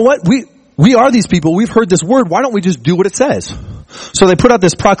said, you know what? We are these people. We've heard this word. Why don't we just do what it says? So they put out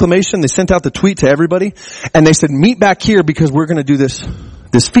this proclamation. They sent out the tweet to everybody, and they said, meet back here because we're going to do this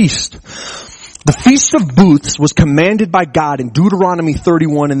feast. The Feast of Booths was commanded by God in Deuteronomy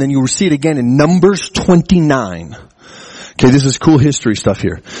 31, and then you will see it again in Numbers 29. Okay, this is cool history stuff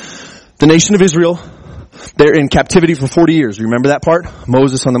here. The nation of Israel, they're in captivity for 40 years. You remember that part?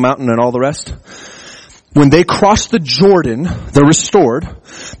 Moses on the mountain and all the rest? When they crossed the Jordan, they're restored.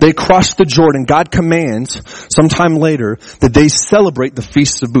 They crossed the Jordan. God commands sometime later that they celebrate the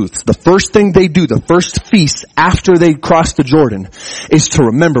Feast of Booths. The first thing they do, the first feast after they cross the Jordan, is to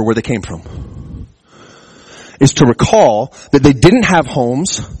remember where they came from. Is to recall that they didn't have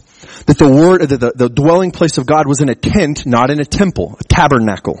homes, that the dwelling place of God was in a tent, not in a temple, a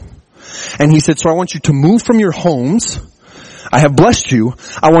tabernacle. And he said, so I want you to move from your homes. I have blessed you.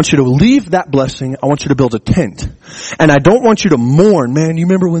 I want you to leave that blessing. I want you to build a tent. And I don't want you to mourn. Man, you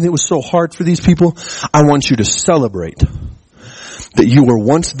remember when it was so hard for these people? I want you to celebrate that you were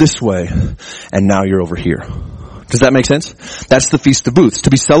once this way and now you're over here. Does that make sense? That's the Feast of Booths, to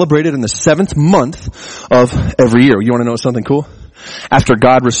be celebrated in the 7th month of every year. You want to know something cool? After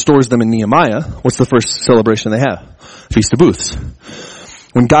God restores them in Nehemiah, what's the first celebration they have? Feast of Booths.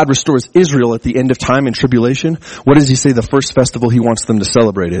 When God restores Israel at the end of time in tribulation, what does he say the first festival he wants them to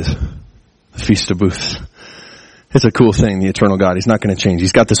celebrate is? The Feast of Booths. It's a cool thing, the eternal God. He's not going to change.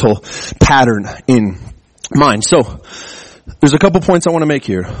 He's got this whole pattern in mind. So, there's a couple points I want to make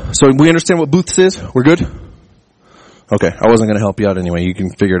here. So we understand what Booths is? We're good? Okay, I wasn't going to help you out anyway. You can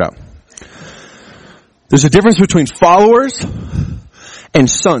figure it out. There's a difference between followers and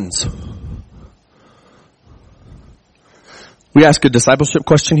sons. We ask a discipleship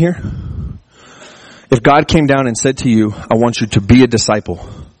question here. If God came down and said to you, I want you to be a disciple,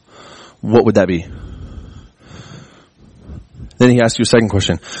 what would that be? Then he asks you a second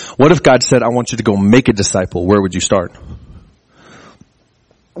question. What if God said, I want you to go make a disciple? Where would you start?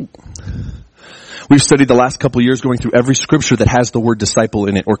 We've studied the last couple of years going through every scripture that has the word disciple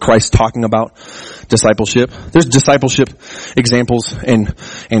in it, or Christ talking about discipleship. There's discipleship examples and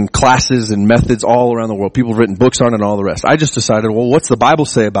classes and methods all around the world. People have written books on it and all the rest. I just decided, well, what's the Bible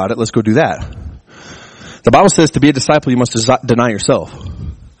say about it? Let's go do that. The Bible says to be a disciple, you must deny yourself.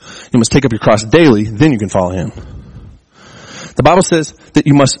 You must take up your cross daily, then you can follow him. The Bible says that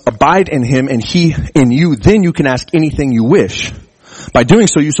you must abide in him and he in you. Then you can ask anything you wish. By doing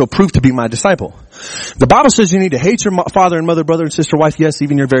so, you shall prove to be my disciple. The Bible says you need to hate your father and mother, brother and sister, wife, yes,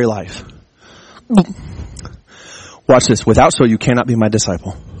 even your very life. Watch this. Without so, you cannot be my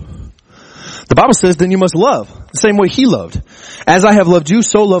disciple. The Bible says then you must love the same way he loved. As I have loved you,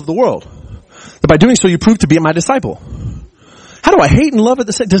 so love the world. That by doing so, you prove to be my disciple. How do I hate and love at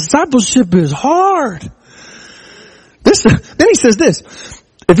the same? Discipleship is hard. Then he says this.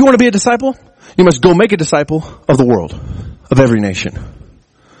 If you want to be a disciple, you must go make a disciple of the world, of every nation.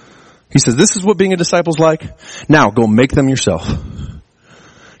 He says, this is what being a disciple is like. Now go make them yourself.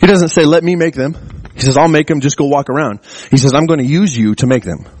 He doesn't say, let me make them. He says, I'll make them, just go walk around. He says, I'm going to use you to make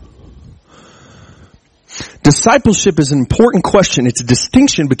them. Discipleship is an important question. It's a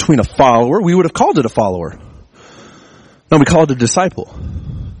distinction between a follower. We would have called it a follower. No, we call it a disciple.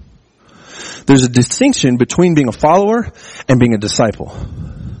 There's a distinction between being a follower and being a disciple.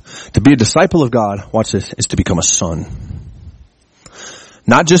 To be a disciple of God, watch this, is to become a son.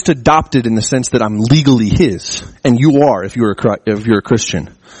 Not just adopted in the sense that I'm legally his, and you are if you're a Christian.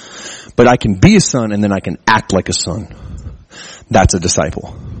 But I can be a son and then I can act like a son. That's a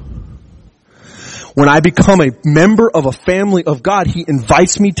disciple. When I become a member of a family of God, he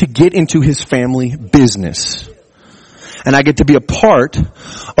invites me to get into his family business. And I get to be a part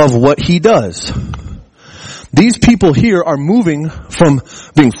of what he does. These people here are moving from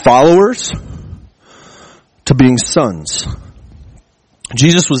being followers to being sons.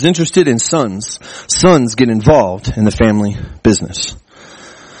 Jesus was interested in sons. Sons get involved in the family business.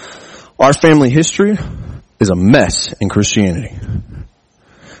 Our family history is a mess in Christianity.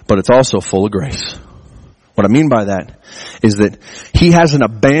 But it's also full of grace. What I mean by that is that he hasn't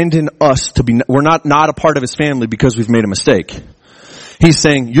abandoned us to be, we're not a part of his family because we've made a mistake. He's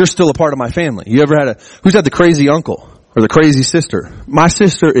saying, you're still a part of my family. You ever who's had the crazy uncle or the crazy sister? My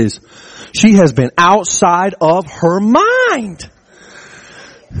sister she has been outside of her mind.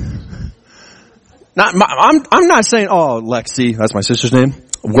 I'm not saying, oh, Lexi, that's my sister's name.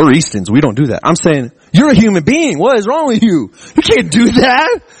 We're Eastons. We don't do that. I'm saying, you're a human being. What is wrong with you? You can't do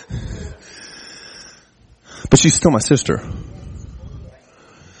that. But she's still my sister.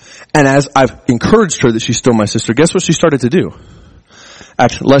 And as I've encouraged her that she's still my sister, guess what she started to do?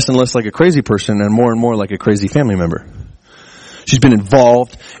 Act less and less like a crazy person and more like a crazy family member. She's been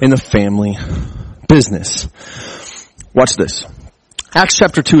involved in the family business. Watch this. Acts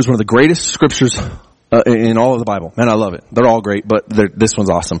chapter 2 is one of the greatest scriptures in all of the Bible. Man, I love it. They're all great, but this one's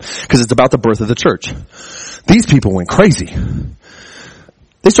awesome because it's about the birth of the church. These people went crazy.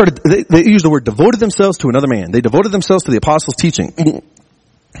 They used the word devoted themselves to another man. They devoted themselves to the apostles' teaching.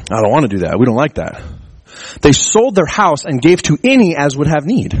 I don't want to do that. We don't like that. They sold their house and gave to any as would have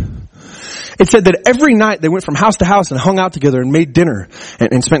need. It said that every night they went from house to house and hung out together and made dinner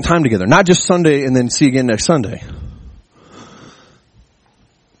and spent time together. Not just Sunday and then see again next Sunday.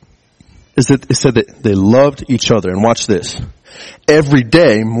 It said that they loved each other. And watch this. Every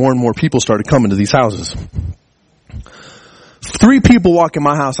day, more and more people started coming to these houses. 3 people walk in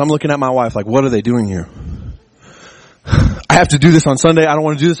my house. I'm looking at my wife like, what are they doing here? I have to do this on Sunday. I don't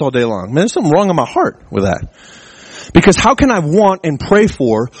want to do this all day long. Man, there's something wrong in my heart with that. Because how can I want and pray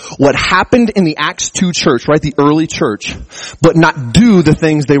for what happened in the Acts 2 church, right? The early church, but not do the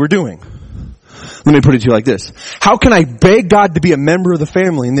things they were doing? Let me put it to you like this. How can I beg God to be a member of the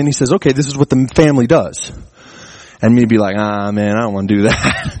family? And then he says, okay, this is what the family does. And me be like, man, I don't want to do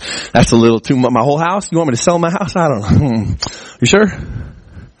that. That's a little too much. My whole house? You want me to sell my house? I don't know. You sure?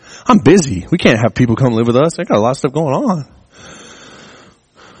 I'm busy. We can't have people come live with us. I got a lot of stuff going on.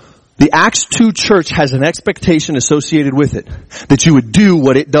 The Acts 2 church has an expectation associated with it that you would do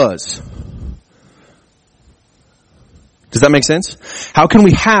what it does. Does that make sense? How can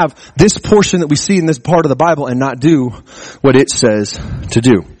we have this portion that we see in this part of the Bible and not do what it says to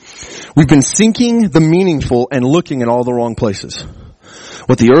do? We've been sinking the meaningful and looking in all the wrong places.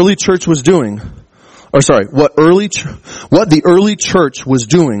 What the early church was doing, what the early church was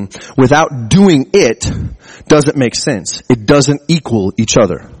doing without doing it doesn't make sense. It doesn't equal each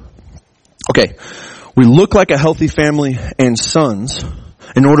other. Okay, we look like a healthy family and sons.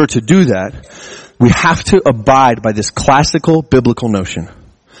 In order to do that, we have to abide by this classical biblical notion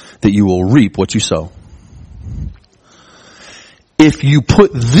that you will reap what you sow. If you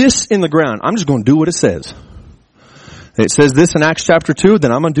put this in the ground, I'm just going to do what it says. It says this in Acts chapter 2,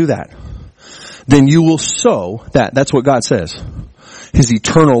 then I'm going to do that. Then you will sow that. That's what God says. His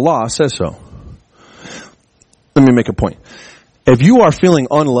eternal law says so. Let me make a point. If you are feeling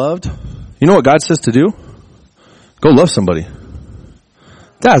unloved, you know what God says to do? Go love somebody.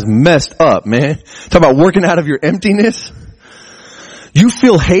 That's messed up, man. Talk about working out of your emptiness. You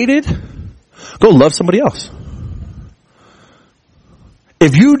feel hated? Go love somebody else.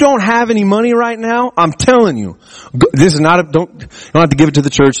 If you don't have any money right now, I'm telling you, this is not you don't have to give it to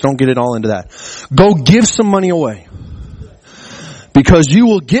the church. Don't get it all into that. Go give some money away. Because you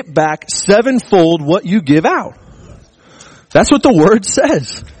will get back sevenfold what you give out. That's what the word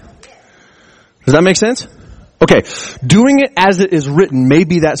says. Does that make sense? Okay, doing it as it is written may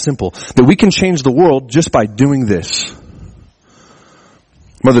be that simple, that we can change the world just by doing this.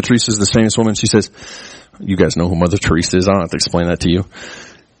 Mother Teresa is this famous woman. She says, you guys know who Mother Teresa is. I don't have to explain that to you.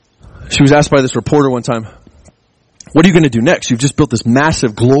 She was asked by this reporter one time, what are you going to do next? You've just built this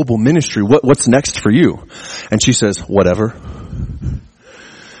massive global ministry. What's next for you? And she says, whatever.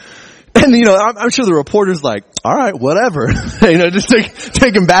 And, I'm sure the reporter's like, all right, whatever. Just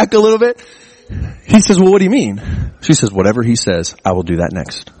take him back a little bit. He says, well, what do you mean? She says, whatever he says, I will do that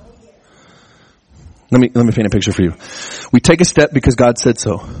next. Let me paint a picture for you. We take a step because God said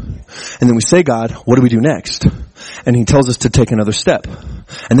so. And then we say, God, what do we do next? And he tells us to take another step.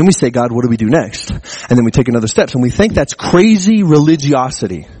 And then we say, God, what do we do next? And then we take another step. And we think that's crazy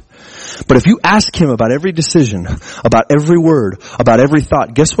religiosity. But if you ask him about every decision, about every word, about every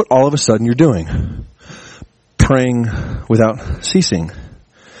thought, guess what all of a sudden you're doing? Praying without ceasing.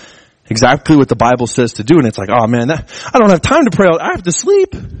 Exactly what the Bible says to do. And it's like, oh man, I don't have time to pray. I have to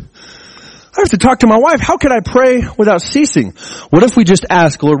sleep. I have to talk to my wife. How can I pray without ceasing? What if we just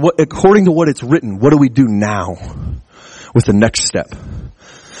ask, Lord, according to what it's written, what do we do now with the next step?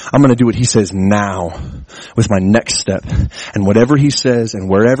 I'm going to do what he says now with my next step. And whatever he says and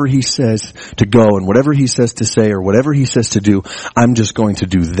wherever he says to go and whatever he says to say or whatever he says to do, I'm just going to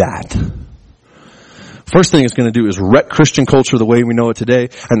do that. First thing it's going to do is wreck Christian culture the way we know it today.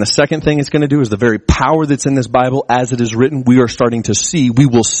 And the second thing it's going to do is the very power that's in this Bible as it is written, we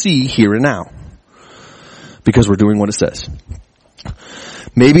will see here and now. Because we're doing what it says.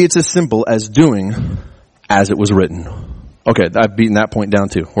 Maybe it's as simple as doing as it was written. Okay, I've beaten that point down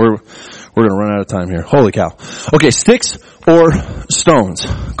too. We're going to run out of time here. Holy cow. Okay, sticks or stones.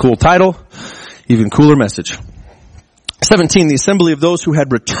 Cool title, even cooler message. 17, the assembly of those who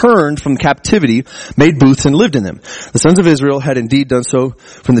had returned from captivity made booths and lived in them. The sons of Israel had indeed done so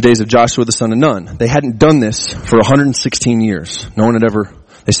from the days of Joshua the son of Nun. They hadn't done this for 116 years. No one had ever,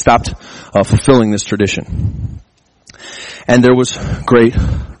 they stopped fulfilling this tradition. And there was great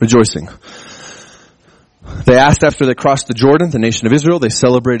rejoicing. They asked after they crossed the Jordan, the nation of Israel, they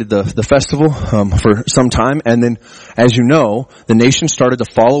celebrated the festival for some time. And then, as you know, the nation started to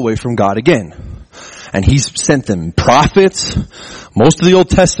fall away from God again. And he's sent them prophets. Most of the Old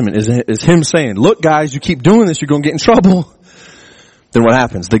Testament is him saying, look guys, you keep doing this, you're going to get in trouble. Then what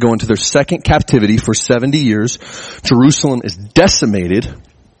happens? They go into their second captivity for 70 years. Jerusalem is decimated.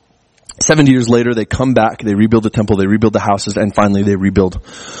 70 years later, they come back, they rebuild the temple, they rebuild the houses, and finally they rebuild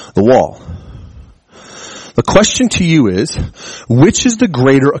the wall. The question to you is, which is the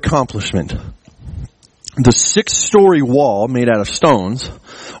greater accomplishment? The 6-story wall made out of stones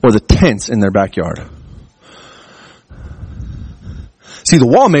or the tents in their backyard? See, the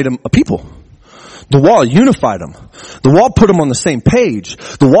wall made them a people. The wall unified them. The wall put them on the same page.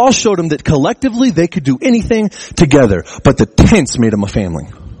 The wall showed them that collectively they could do anything together. But the tents made them a family.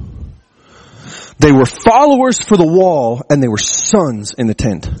 They were followers for the wall and they were sons in the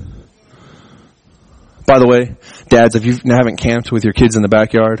tent. By the way, dads, if you haven't camped with your kids in the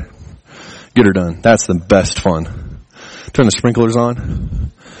backyard, get her done. That's the best fun. Turn the sprinklers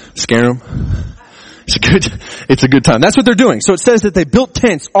on. Scare them. It's a good time. That's what they're doing. So it says that they built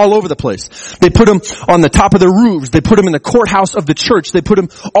tents all over the place. They put them on the top of their roofs. They put them in the courthouse of the church. They put them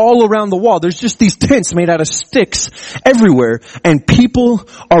all around the wall. There's just these tents made out of sticks everywhere, and people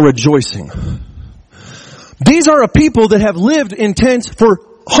are rejoicing. These are a people that have lived in tents for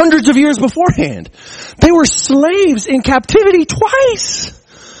hundreds of years beforehand. They were slaves in captivity twice.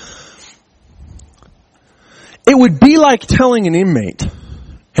 It would be like telling an inmate,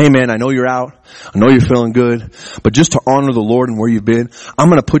 hey man, I know you're out. I know you're feeling good. But just to honor the Lord and where you've been, I'm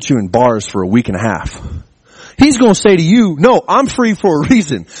going to put you in bars for a week and a half. He's going to say to you, no, I'm free for a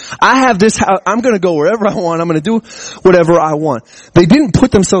reason. I have this house. I'm going to go wherever I want. I'm going to do whatever I want. They didn't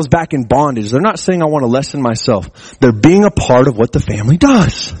put themselves back in bondage. They're not saying I want to lessen myself. They're being a part of what the family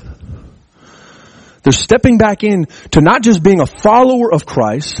does. They're stepping back in to not just being a follower of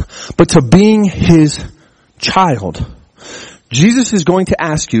Christ, but to being his child. Jesus is going to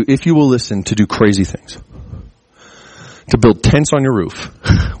ask you, if you will listen, to do crazy things. To build tents on your roof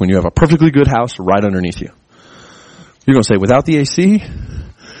when you have a perfectly good house right underneath you. You're going to say, without the AC?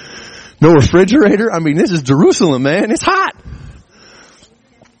 No refrigerator? I mean, this is Jerusalem, man. It's hot.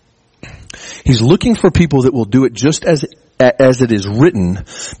 He's looking for people that will do it just as as it is written,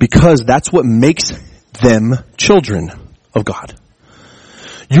 because that's what makes them children of God.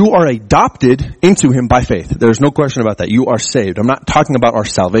 You are adopted into Him by faith. There's no question about that. You are saved. I'm not talking about our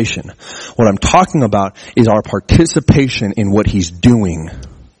salvation. What I'm talking about is our participation in what He's doing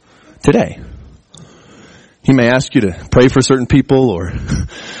today. He may ask you to pray for certain people or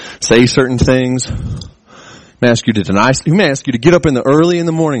say certain things. He may ask you to deny. He may ask you to get up early in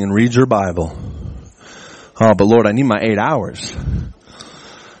the morning and read your Bible. Oh, but Lord, I need my 8 hours.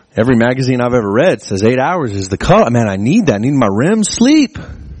 Every magazine I've ever read says 8 hours is the cut. Man, I need that. I need my REM sleep.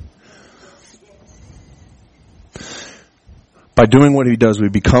 By doing what He does, we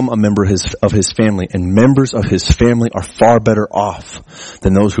become a member of His family, and members of His family are far better off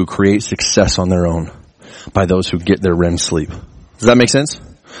than those who create success on their own by those who get their REM sleep. Does that make sense?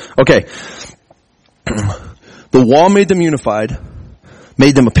 Okay. The wall made them unified,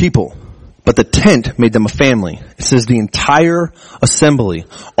 made them a people, but the tent made them a family. It says the entire assembly,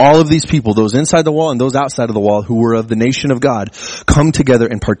 all of these people, those inside the wall and those outside of the wall who were of the nation of God, come together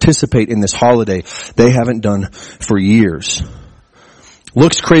and participate in this holiday they haven't done for years.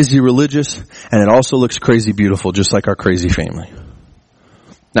 Looks crazy religious, and it also looks crazy beautiful, just like our crazy family.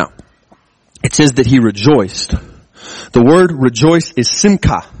 Now, it says that he rejoiced. The word rejoice is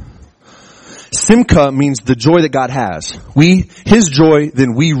simcha. Simcha means the joy that God has. His joy,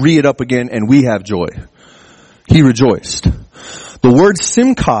 then we re it up again and we have joy. He rejoiced. The word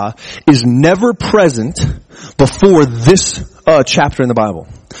simcha is never present before this chapter in the Bible.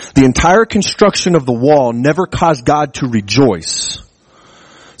 The entire construction of the wall never caused God to rejoice.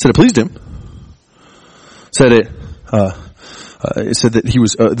 Said it pleased Him. Said it said that he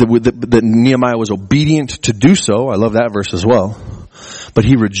was that Nehemiah was obedient to do so. I love that verse as well. But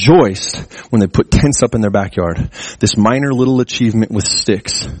he rejoiced when they put tents up in their backyard. This minor little achievement with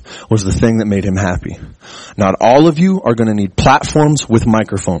sticks was the thing that made him happy. Not all of you are going to need platforms with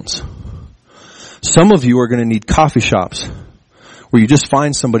microphones. Some of you are going to need coffee shops where you just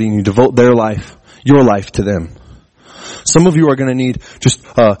find somebody and you devote your life to them. Some of you are going to need just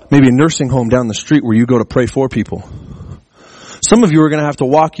maybe a nursing home down the street where you go to pray for people. Some of you are going to have to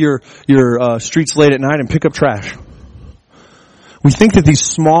walk your streets late at night and pick up trash. We think that these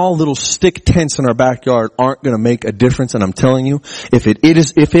small little stick tents in our backyard aren't going to make a difference, and I'm telling you, if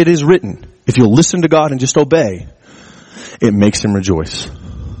it is written, if you'll listen to God and just obey, it makes Him rejoice.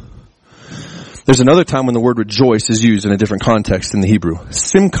 There's another time when the word rejoice is used in a different context in the Hebrew.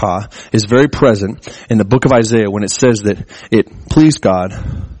 Simcha is very present in the book of Isaiah when it says that it pleased God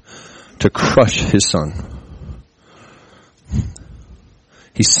to crush His son.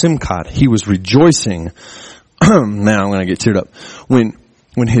 He simchat. He was rejoicing. Now I'm going to get teared up.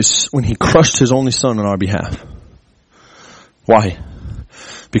 When He crushed His only son on our behalf. Why?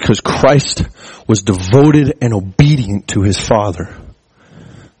 Because Christ was devoted and obedient to His Father.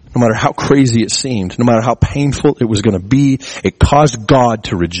 No matter how crazy it seemed, no matter how painful it was going to be, it caused God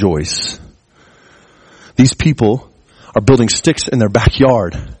to rejoice. These people are building sticks in their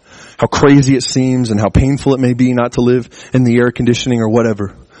backyard. How crazy it seems and how painful it may be not to live in the air conditioning or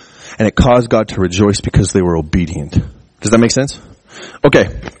whatever. And it caused God to rejoice because they were obedient. Does that make sense? Okay.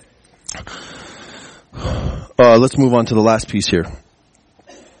 Let's move on to the last piece here.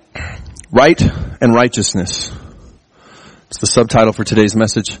 Right and righteousness. It's the subtitle for today's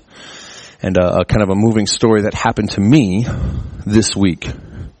message, and a kind of a moving story that happened to me this week.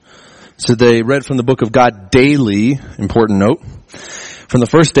 So they read from the book of God daily, important note, from the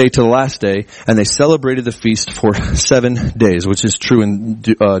first day to the last day, and they celebrated the feast for 7 days, which is true in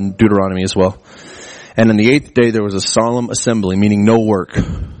Deuteronomy as well. And on the 8th day there was a solemn assembly, meaning no work.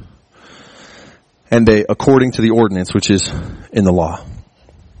 And they, according to the ordinance, which is in the law.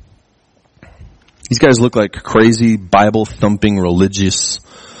 These guys look like crazy, Bible-thumping, religious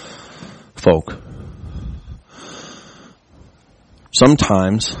folk.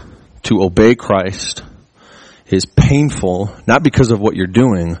 Sometimes, to obey Christ is painful, not because of what you're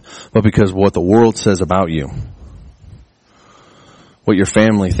doing, but because of what the world says about you. What your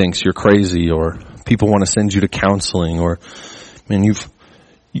family thinks you're crazy, or people want to send you to counseling, or, man,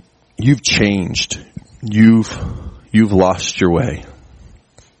 you've changed. You've lost your way.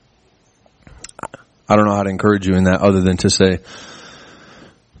 I don't know how to encourage you in that other than to say,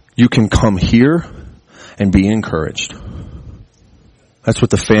 you can come here and be encouraged. That's what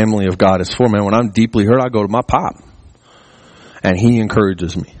the family of God is for, man. When I'm deeply hurt, I go to my pop. And he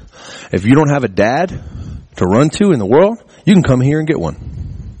encourages me. If you don't have a dad to run to in the world, you can come here and get one.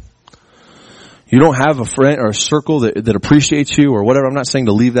 You don't have a friend or a circle that appreciates you or whatever. I'm not saying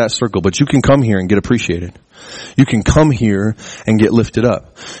to leave that circle, but you can come here and get appreciated. You can come here and get lifted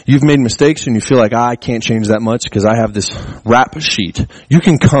up. You've made mistakes and you feel like, I can't change that much because I have this rap sheet. You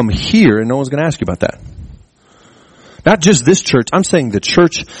can come here and no one's going to ask you about that. Not just this church. I'm saying the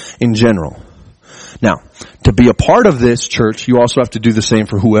church in general. Now, to be a part of this church, you also have to do the same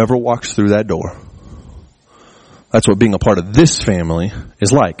for whoever walks through that door. That's what being a part of this family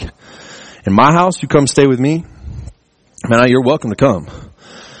is like. In my house, you come stay with me, man, you're welcome to come.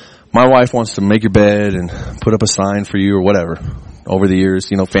 My wife wants to make your bed and put up a sign for you or whatever. Over the years,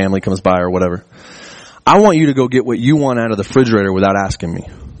 family comes by or whatever. I want you to go get what you want out of the refrigerator without asking me.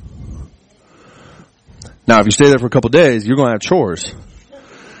 Now, if you stay there for a couple of days, you're going to have chores.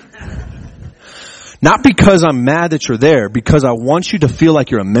 Not because I'm mad that you're there, because I want you to feel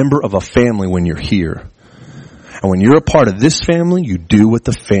like you're a member of a family when you're here. And when you're a part of this family, you do what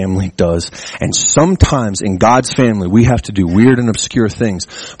the family does. And sometimes in God's family, we have to do weird and obscure things.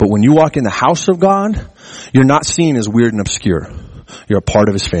 But when you walk in the house of God, you're not seen as weird and obscure. You're a part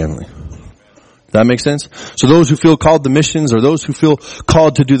of His family. Does that make sense? So those who feel called to missions or those who feel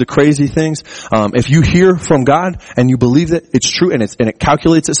called to do the crazy things, if you hear from God and you believe that it's true and it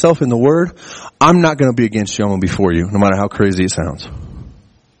calculates itself in the Word, I'm not going to be against you. I'm going to be for you, no matter how crazy it sounds.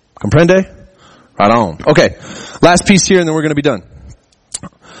 Comprende? Right on. Okay. Last piece here and then we're going to be done.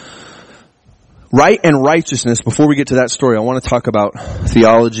 Right and righteousness. Before we get to that story, I want to talk about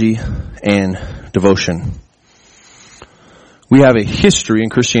theology and devotion. We have a history in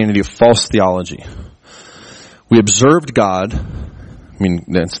Christianity of false theology. We observed God. I mean,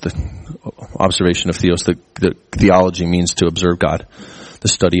 that's the observation of theos. The theology means to observe God, the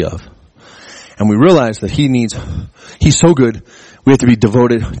study of. And we realize that He's so good, we have to be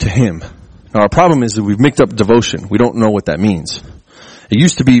devoted to Him. Now our problem is that we've mixed up devotion. We don't know what that means. It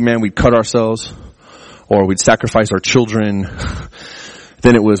used to be, man, we'd cut ourselves, or we'd sacrifice our children.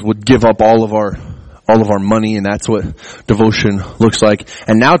 Then it was, we'd give up all of our money, and that's what devotion looks like.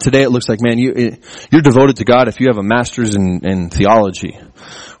 And now today it looks like, man, you're devoted to God if you have a master's in theology,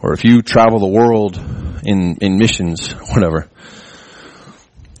 or if you travel the world in missions, whatever.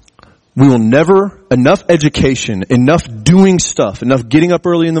 We will never, enough education, enough doing stuff, enough getting up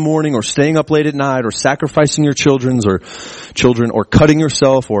early in the morning or staying up late at night or sacrificing your children or cutting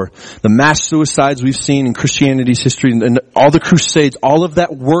yourself or the mass suicides we've seen in Christianity's history and all the crusades, all of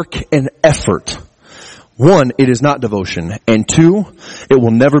that work and effort. One, it is not devotion. And two, it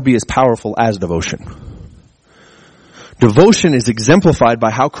will never be as powerful as devotion. Devotion is exemplified by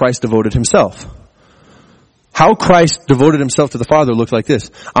how Christ devoted Himself. How Christ devoted Himself to the Father looked like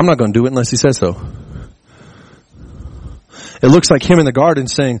this. I'm not going to do it unless He says so. It looks like Him in the garden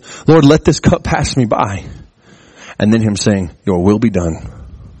saying, Lord, let this cup pass me by. And then Him saying, your will be done.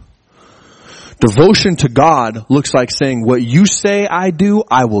 Devotion to God looks like saying, what you say I do,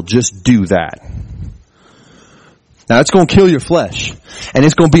 I will just do that. Now it's going to kill your flesh. And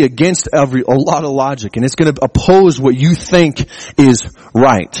it's going to be against a lot of logic. And it's going to oppose what you think is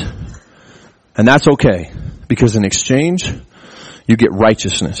right. And that's okay. Because in exchange, you get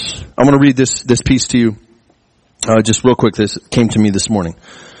righteousness. I'm going to read this piece to you. Just real quick, this came to me this morning.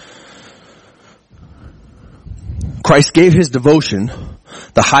 Christ gave His devotion.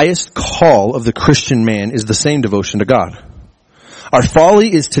 The highest call of the Christian man is the same devotion to God. Our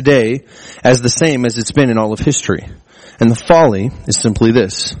folly is today as the same as it's been in all of history. And the folly is simply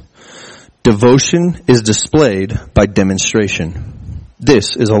this. Devotion is displayed by demonstration.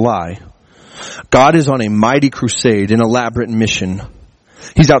 This is a lie. God is on a mighty crusade, an elaborate mission.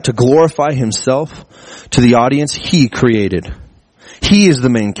 He's out to glorify Himself to the audience He created. He is the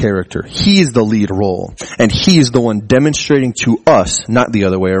main character. He is the lead role. And He is the one demonstrating to us, not the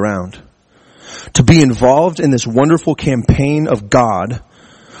other way around. To be involved in this wonderful campaign of God,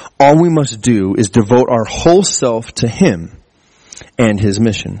 all we must do is devote our whole self to Him and His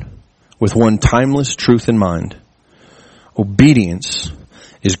mission with one timeless truth in mind. Obedience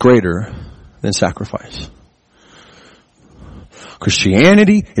is greater than sacrifice.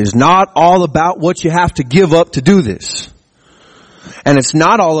 Christianity is not all about what you have to give up to do this. And it's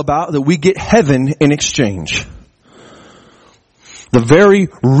not all about that we get heaven in exchange. The very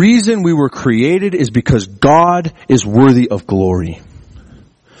reason we were created is because God is worthy of glory.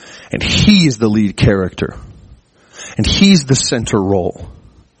 And He is the lead character. And He's the center role.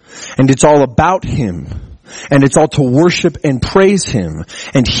 And it's all about Him. And it's all to worship and praise Him.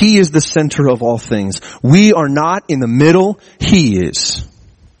 And He is the center of all things. We are not in the middle. He is.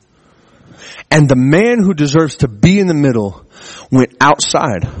 And the man who deserves to be in the middle went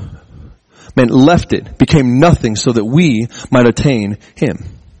outside. Left it, became nothing so that we might attain Him.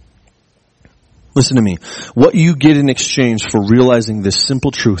 Listen to me. What you get in exchange for realizing this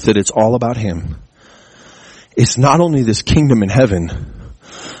simple truth that it's all about Him, it's not only this kingdom in heaven,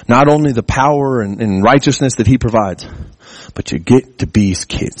 not only the power and righteousness that He provides, but you get to be His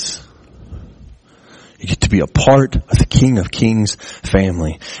kids. You get to be a part of the King of Kings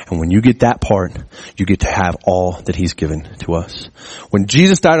family. And when you get that part, you get to have all that He's given to us. When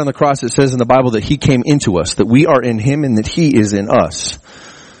Jesus died on the cross, it says in the Bible that He came into us, that we are in Him and that He is in us.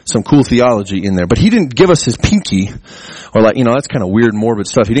 Some cool theology in there. But He didn't give us His pinky, or like, that's kind of weird, morbid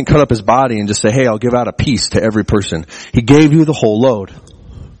stuff. He didn't cut up His body and just say, hey, I'll give out a piece to every person. He gave you the whole load.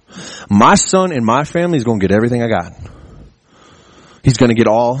 My son and my family is going to get everything I got. He's going to get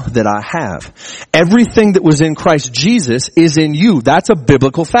all that I have. Everything that was in Christ Jesus is in you. That's a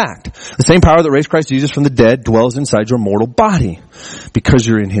biblical fact. The same power that raised Christ Jesus from the dead dwells inside your mortal body because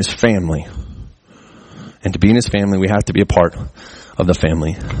you're in His family. And to be in His family, we have to be a part of the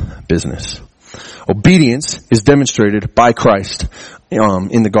family business. Obedience is demonstrated by Christ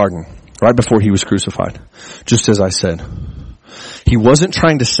in the garden, right before He was crucified. Just as I said. He wasn't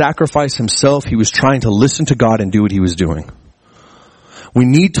trying to sacrifice Himself. He was trying to listen to God and do what He was doing. We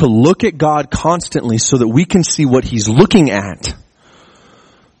need to look at God constantly so that we can see what He's looking at.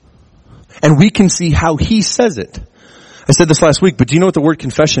 And we can see how He says it. I said this last week, but do you know what the word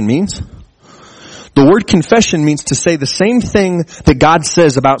confession means? The word confession means to say the same thing that God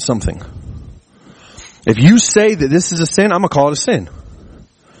says about something. If you say that this is a sin, I'm going to call it a sin.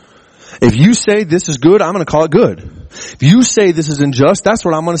 If you say this is good, I'm going to call it good. If you say this is unjust, that's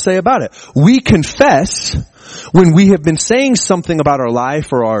what I'm going to say about it. We confess when we have been saying something about our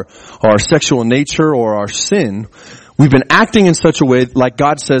life or our sexual nature or our sin. We've been acting in such a way like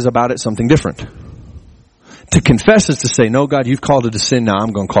God says about it something different. To confess is to say, no, God, you've called it a sin. Now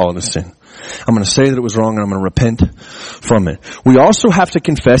I'm going to call it a sin. I'm going to say that it was wrong and I'm going to repent from it. We also have to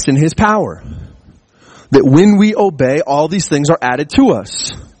confess in His power. That when we obey, all these things are added to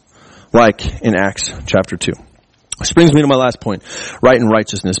us. Like in Acts chapter 2. Which brings me to my last point. Right and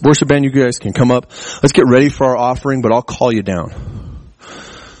righteousness. Worship band, you guys can come up. Let's get ready for our offering, but I'll call you down.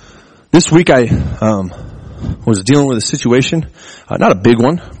 This week I was dealing with a situation. Not a big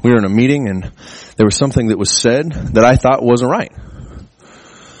one. We were in a meeting and there was something that was said that I thought wasn't right.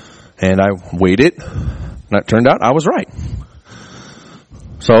 And I weighed it. And it turned out I was right.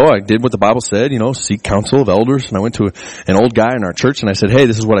 So I did what the Bible said, seek counsel of elders. And I went to an old guy in our church and I said, hey,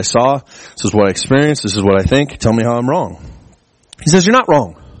 this is what I saw. This is what I experienced. This is what I think. Tell me how I'm wrong. He says, you're not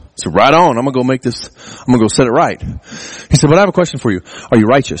wrong. I said, right on. I'm going to go set it right. He said, but I have a question for you. Are you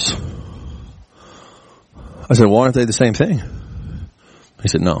righteous? I said, well, aren't they the same thing? He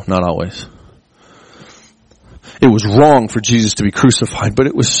said, no, not always. It was wrong for Jesus to be crucified, but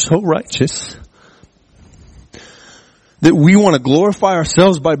it was so righteous that we want to glorify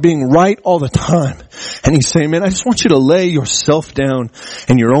ourselves by being right all the time. And He's saying, man, I just want you to lay yourself down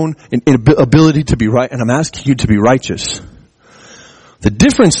and your own ability to be right. And I'm asking you to be righteous. The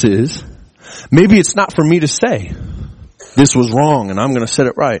difference is, maybe it's not for me to say, this was wrong and I'm going to set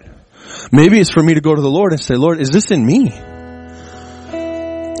it right. Maybe it's for me to go to the Lord and say, Lord, is this in me?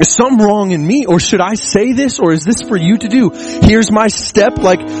 Is something wrong in me? Or should I say this? Or is this for you to do? Here's my step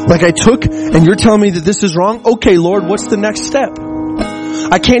like I took and you're telling me that this is wrong? Okay, Lord, what's the next step?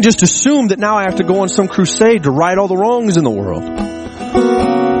 I can't just assume that now I have to go on some crusade to right all the wrongs in the world.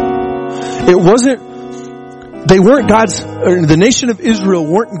 The nation of Israel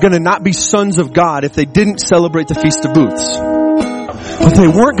weren't going to not be sons of God if they didn't celebrate the Feast of Booths. But they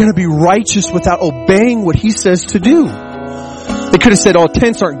weren't going to be righteous without obeying what He says to do. They could have said, oh,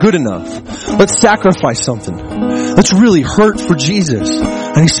 tents aren't good enough. Let's sacrifice something. Let's really hurt for Jesus.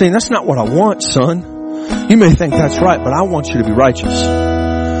 And He's saying, that's not what I want, son. You may think that's right, but I want you to be righteous.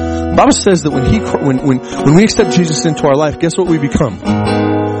 The Bible says that when we accept Jesus into our life, guess what we become?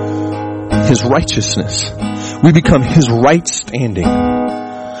 His righteousness. We become His right standing.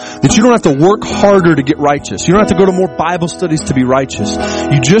 That you don't have to work harder to get righteous. You don't have to go to more Bible studies to be righteous.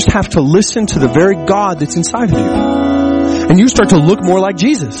 You just have to listen to the very God that's inside of you. And you start to look more like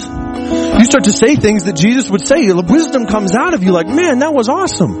Jesus. You start to say things that Jesus would say. The wisdom comes out of you like, man, that was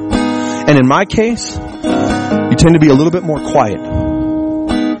awesome. And in my case, you tend to be a little bit more quiet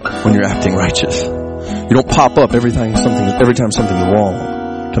when you're acting righteous. You don't pop up every time something's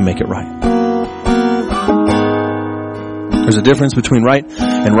wrong to make it right. There's a difference between right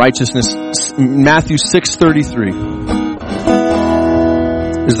and righteousness. Matthew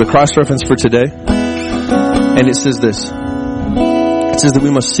 6:33 is the cross-reference for today. And it says this. It says that we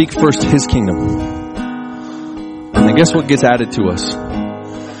must seek first His kingdom. And then guess what gets added to us?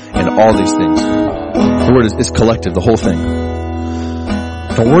 And all these things. The word is collective, the whole thing.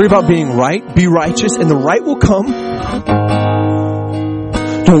 If Don't worry about being right. Be righteous, and the right will come.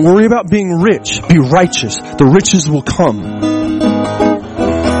 Don't worry about being rich. Be righteous. The riches will come.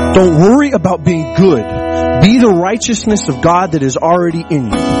 Don't worry about being good. Be the righteousness of God that is already in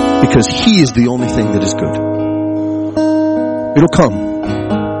you, because He is the only thing that is good. It'll come.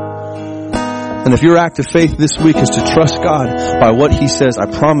 And if your act of faith this week is to trust God by what He says, I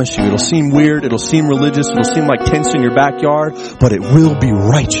promise you, it'll seem weird, it'll seem religious, it'll seem like tents in your backyard, but it will be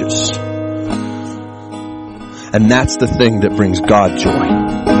righteous. And that's the thing that brings God joy.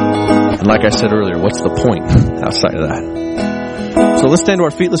 And like I said earlier, what's the point outside of that? So let's stand to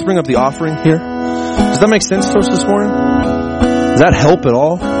our feet. Let's bring up the offering here. Does that make sense to us this morning? Does that help at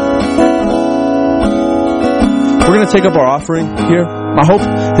all? We're going to take up our offering here. My hope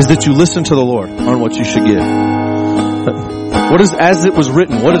is that you listen to the Lord on what you should give. What is, as it was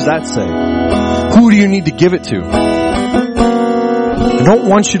written, what does that say? Who do you need to give it to? I don't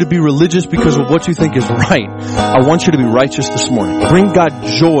want you to be religious because of what you think is right. I want you to be righteous this morning. Bring God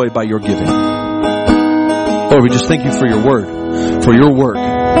joy by your giving. Lord, we just thank you for your word, for your work.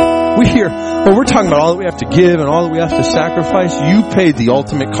 We hear, well, we're talking about all that we have to give and all that we have to sacrifice. You paid the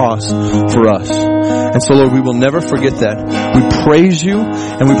ultimate cost for us. And so, Lord, we will never forget that. We praise you,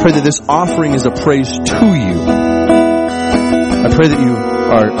 and we pray that this offering is a praise to you. I pray that you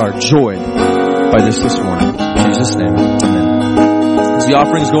are joyed by this morning. In Jesus' name, amen. As the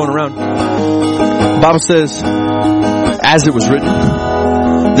offering is going around, the Bible says, as it was written,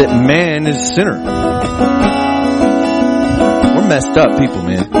 that man is a sinner. We're messed up people,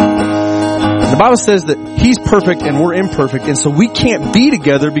 man. The Bible says that He's perfect and we're imperfect, and so we can't be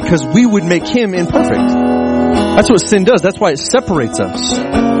together because we would make Him imperfect. That's what sin does. That's why it separates us.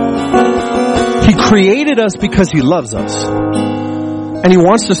 He created us because He loves us. And He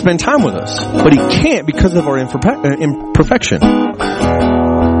wants to spend time with us. But He can't because of our imperfection.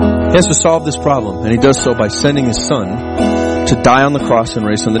 He has to solve this problem, and He does so by sending His Son to die on the cross and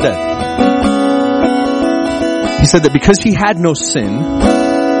raise from the dead. He said that because He had no sin,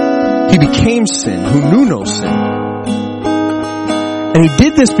 He became sin who knew no sin. And He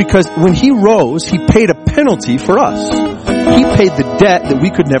did this because when He rose, He paid a penalty for us. He paid the debt that we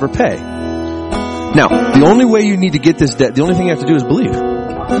could never pay. Now, the only way you need to get this debt, the only thing you have to do is believe.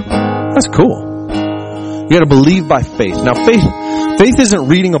 That's cool. You gotta believe by faith. Now, faith isn't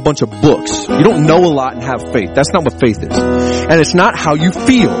reading a bunch of books. You don't know a lot and have faith. That's not what faith is. And it's not how you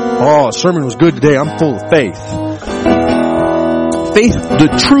feel. Oh, a sermon was good today, I'm full of faith. Faith, the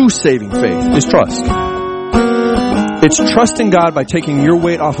true saving faith, is trust. It's trusting God by taking your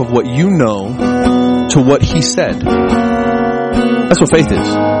weight off of what you know to what He said. That's what faith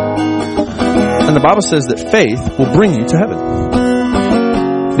is. And the Bible says that faith will bring you to heaven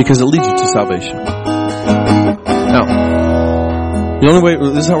because it leads you to salvation. Now, the only way,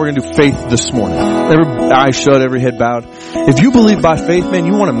 this is how we're going to do faith this morning. Every eye shut, every head bowed. If you believe by faith, man,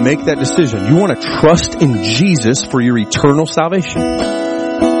 you want to make that decision. You want to trust in Jesus for your eternal salvation.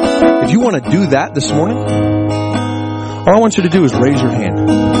 If you want to do that this morning, all I want you to do is raise your hand.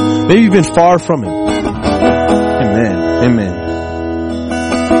 Maybe you've been far from Him. Amen. Amen.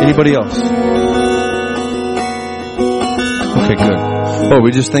 Anybody else? Okay, good. Oh,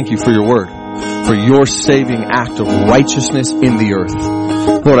 we just thank you for your word, for your saving act of righteousness in the earth.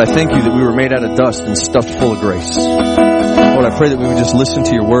 Lord, I thank you that we were made out of dust and stuffed full of grace. Lord, I pray that we would just listen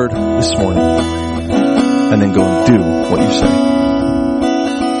to your word this morning and then go and do what you say.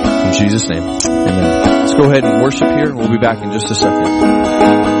 In Jesus' name, amen. Let's go ahead and worship here, and we'll be back in just a second.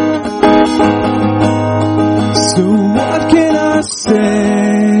 So what can I say?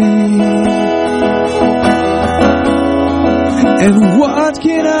 And what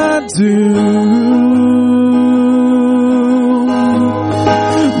can I do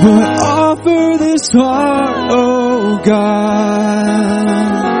but offer this heart, oh God,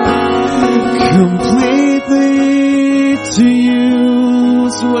 completely to you?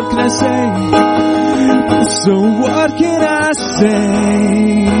 So what can I say? So what can I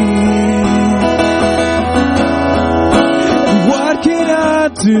say? What can I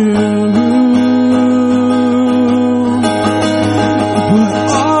do?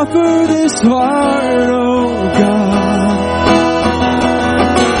 Heart, oh God,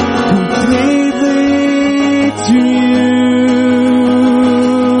 completely to you.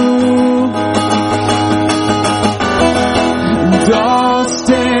 And I'll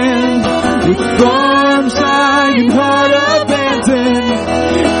stand with arms high and heart abandoned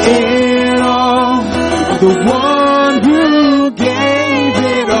in awe of the one who gave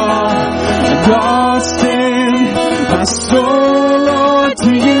it all. And I'll stand my soul, Lord,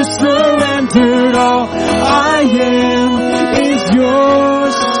 to you. All I am is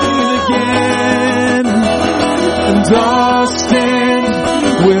yours I'll stand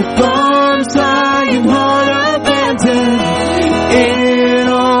with arms high and heart abandoned in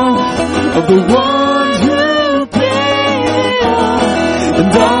awe of the one who paid it all.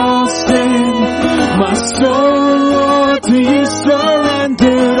 And I'll stand, my soul, Lord, to you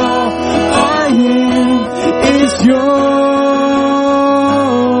surrendered. All I am is yours,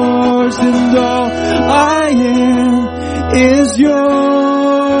 and all I am is yours.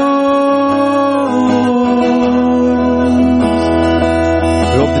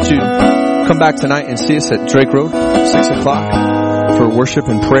 Come back tonight and see us at Drake Road, 6 o'clock, for worship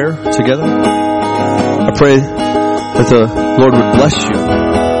and prayer together. I pray that the Lord would bless you.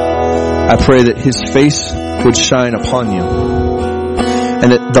 I pray that His face would shine upon you,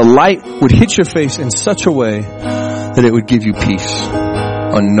 and that the light would hit your face in such a way that it would give you peace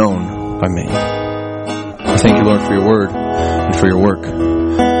unknown by me. I thank you, Lord, for your word and for your work.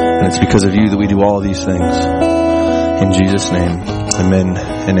 And it's because of you that we do all of these things. In Jesus' name, amen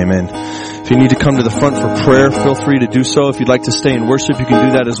and amen. If you need to come to the front for prayer, feel free to do so. If you'd like to stay and worship, you can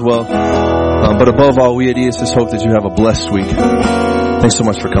do that as well. But above all, we at ESS hope that you have a blessed week. Thanks so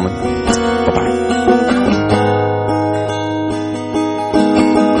much for coming.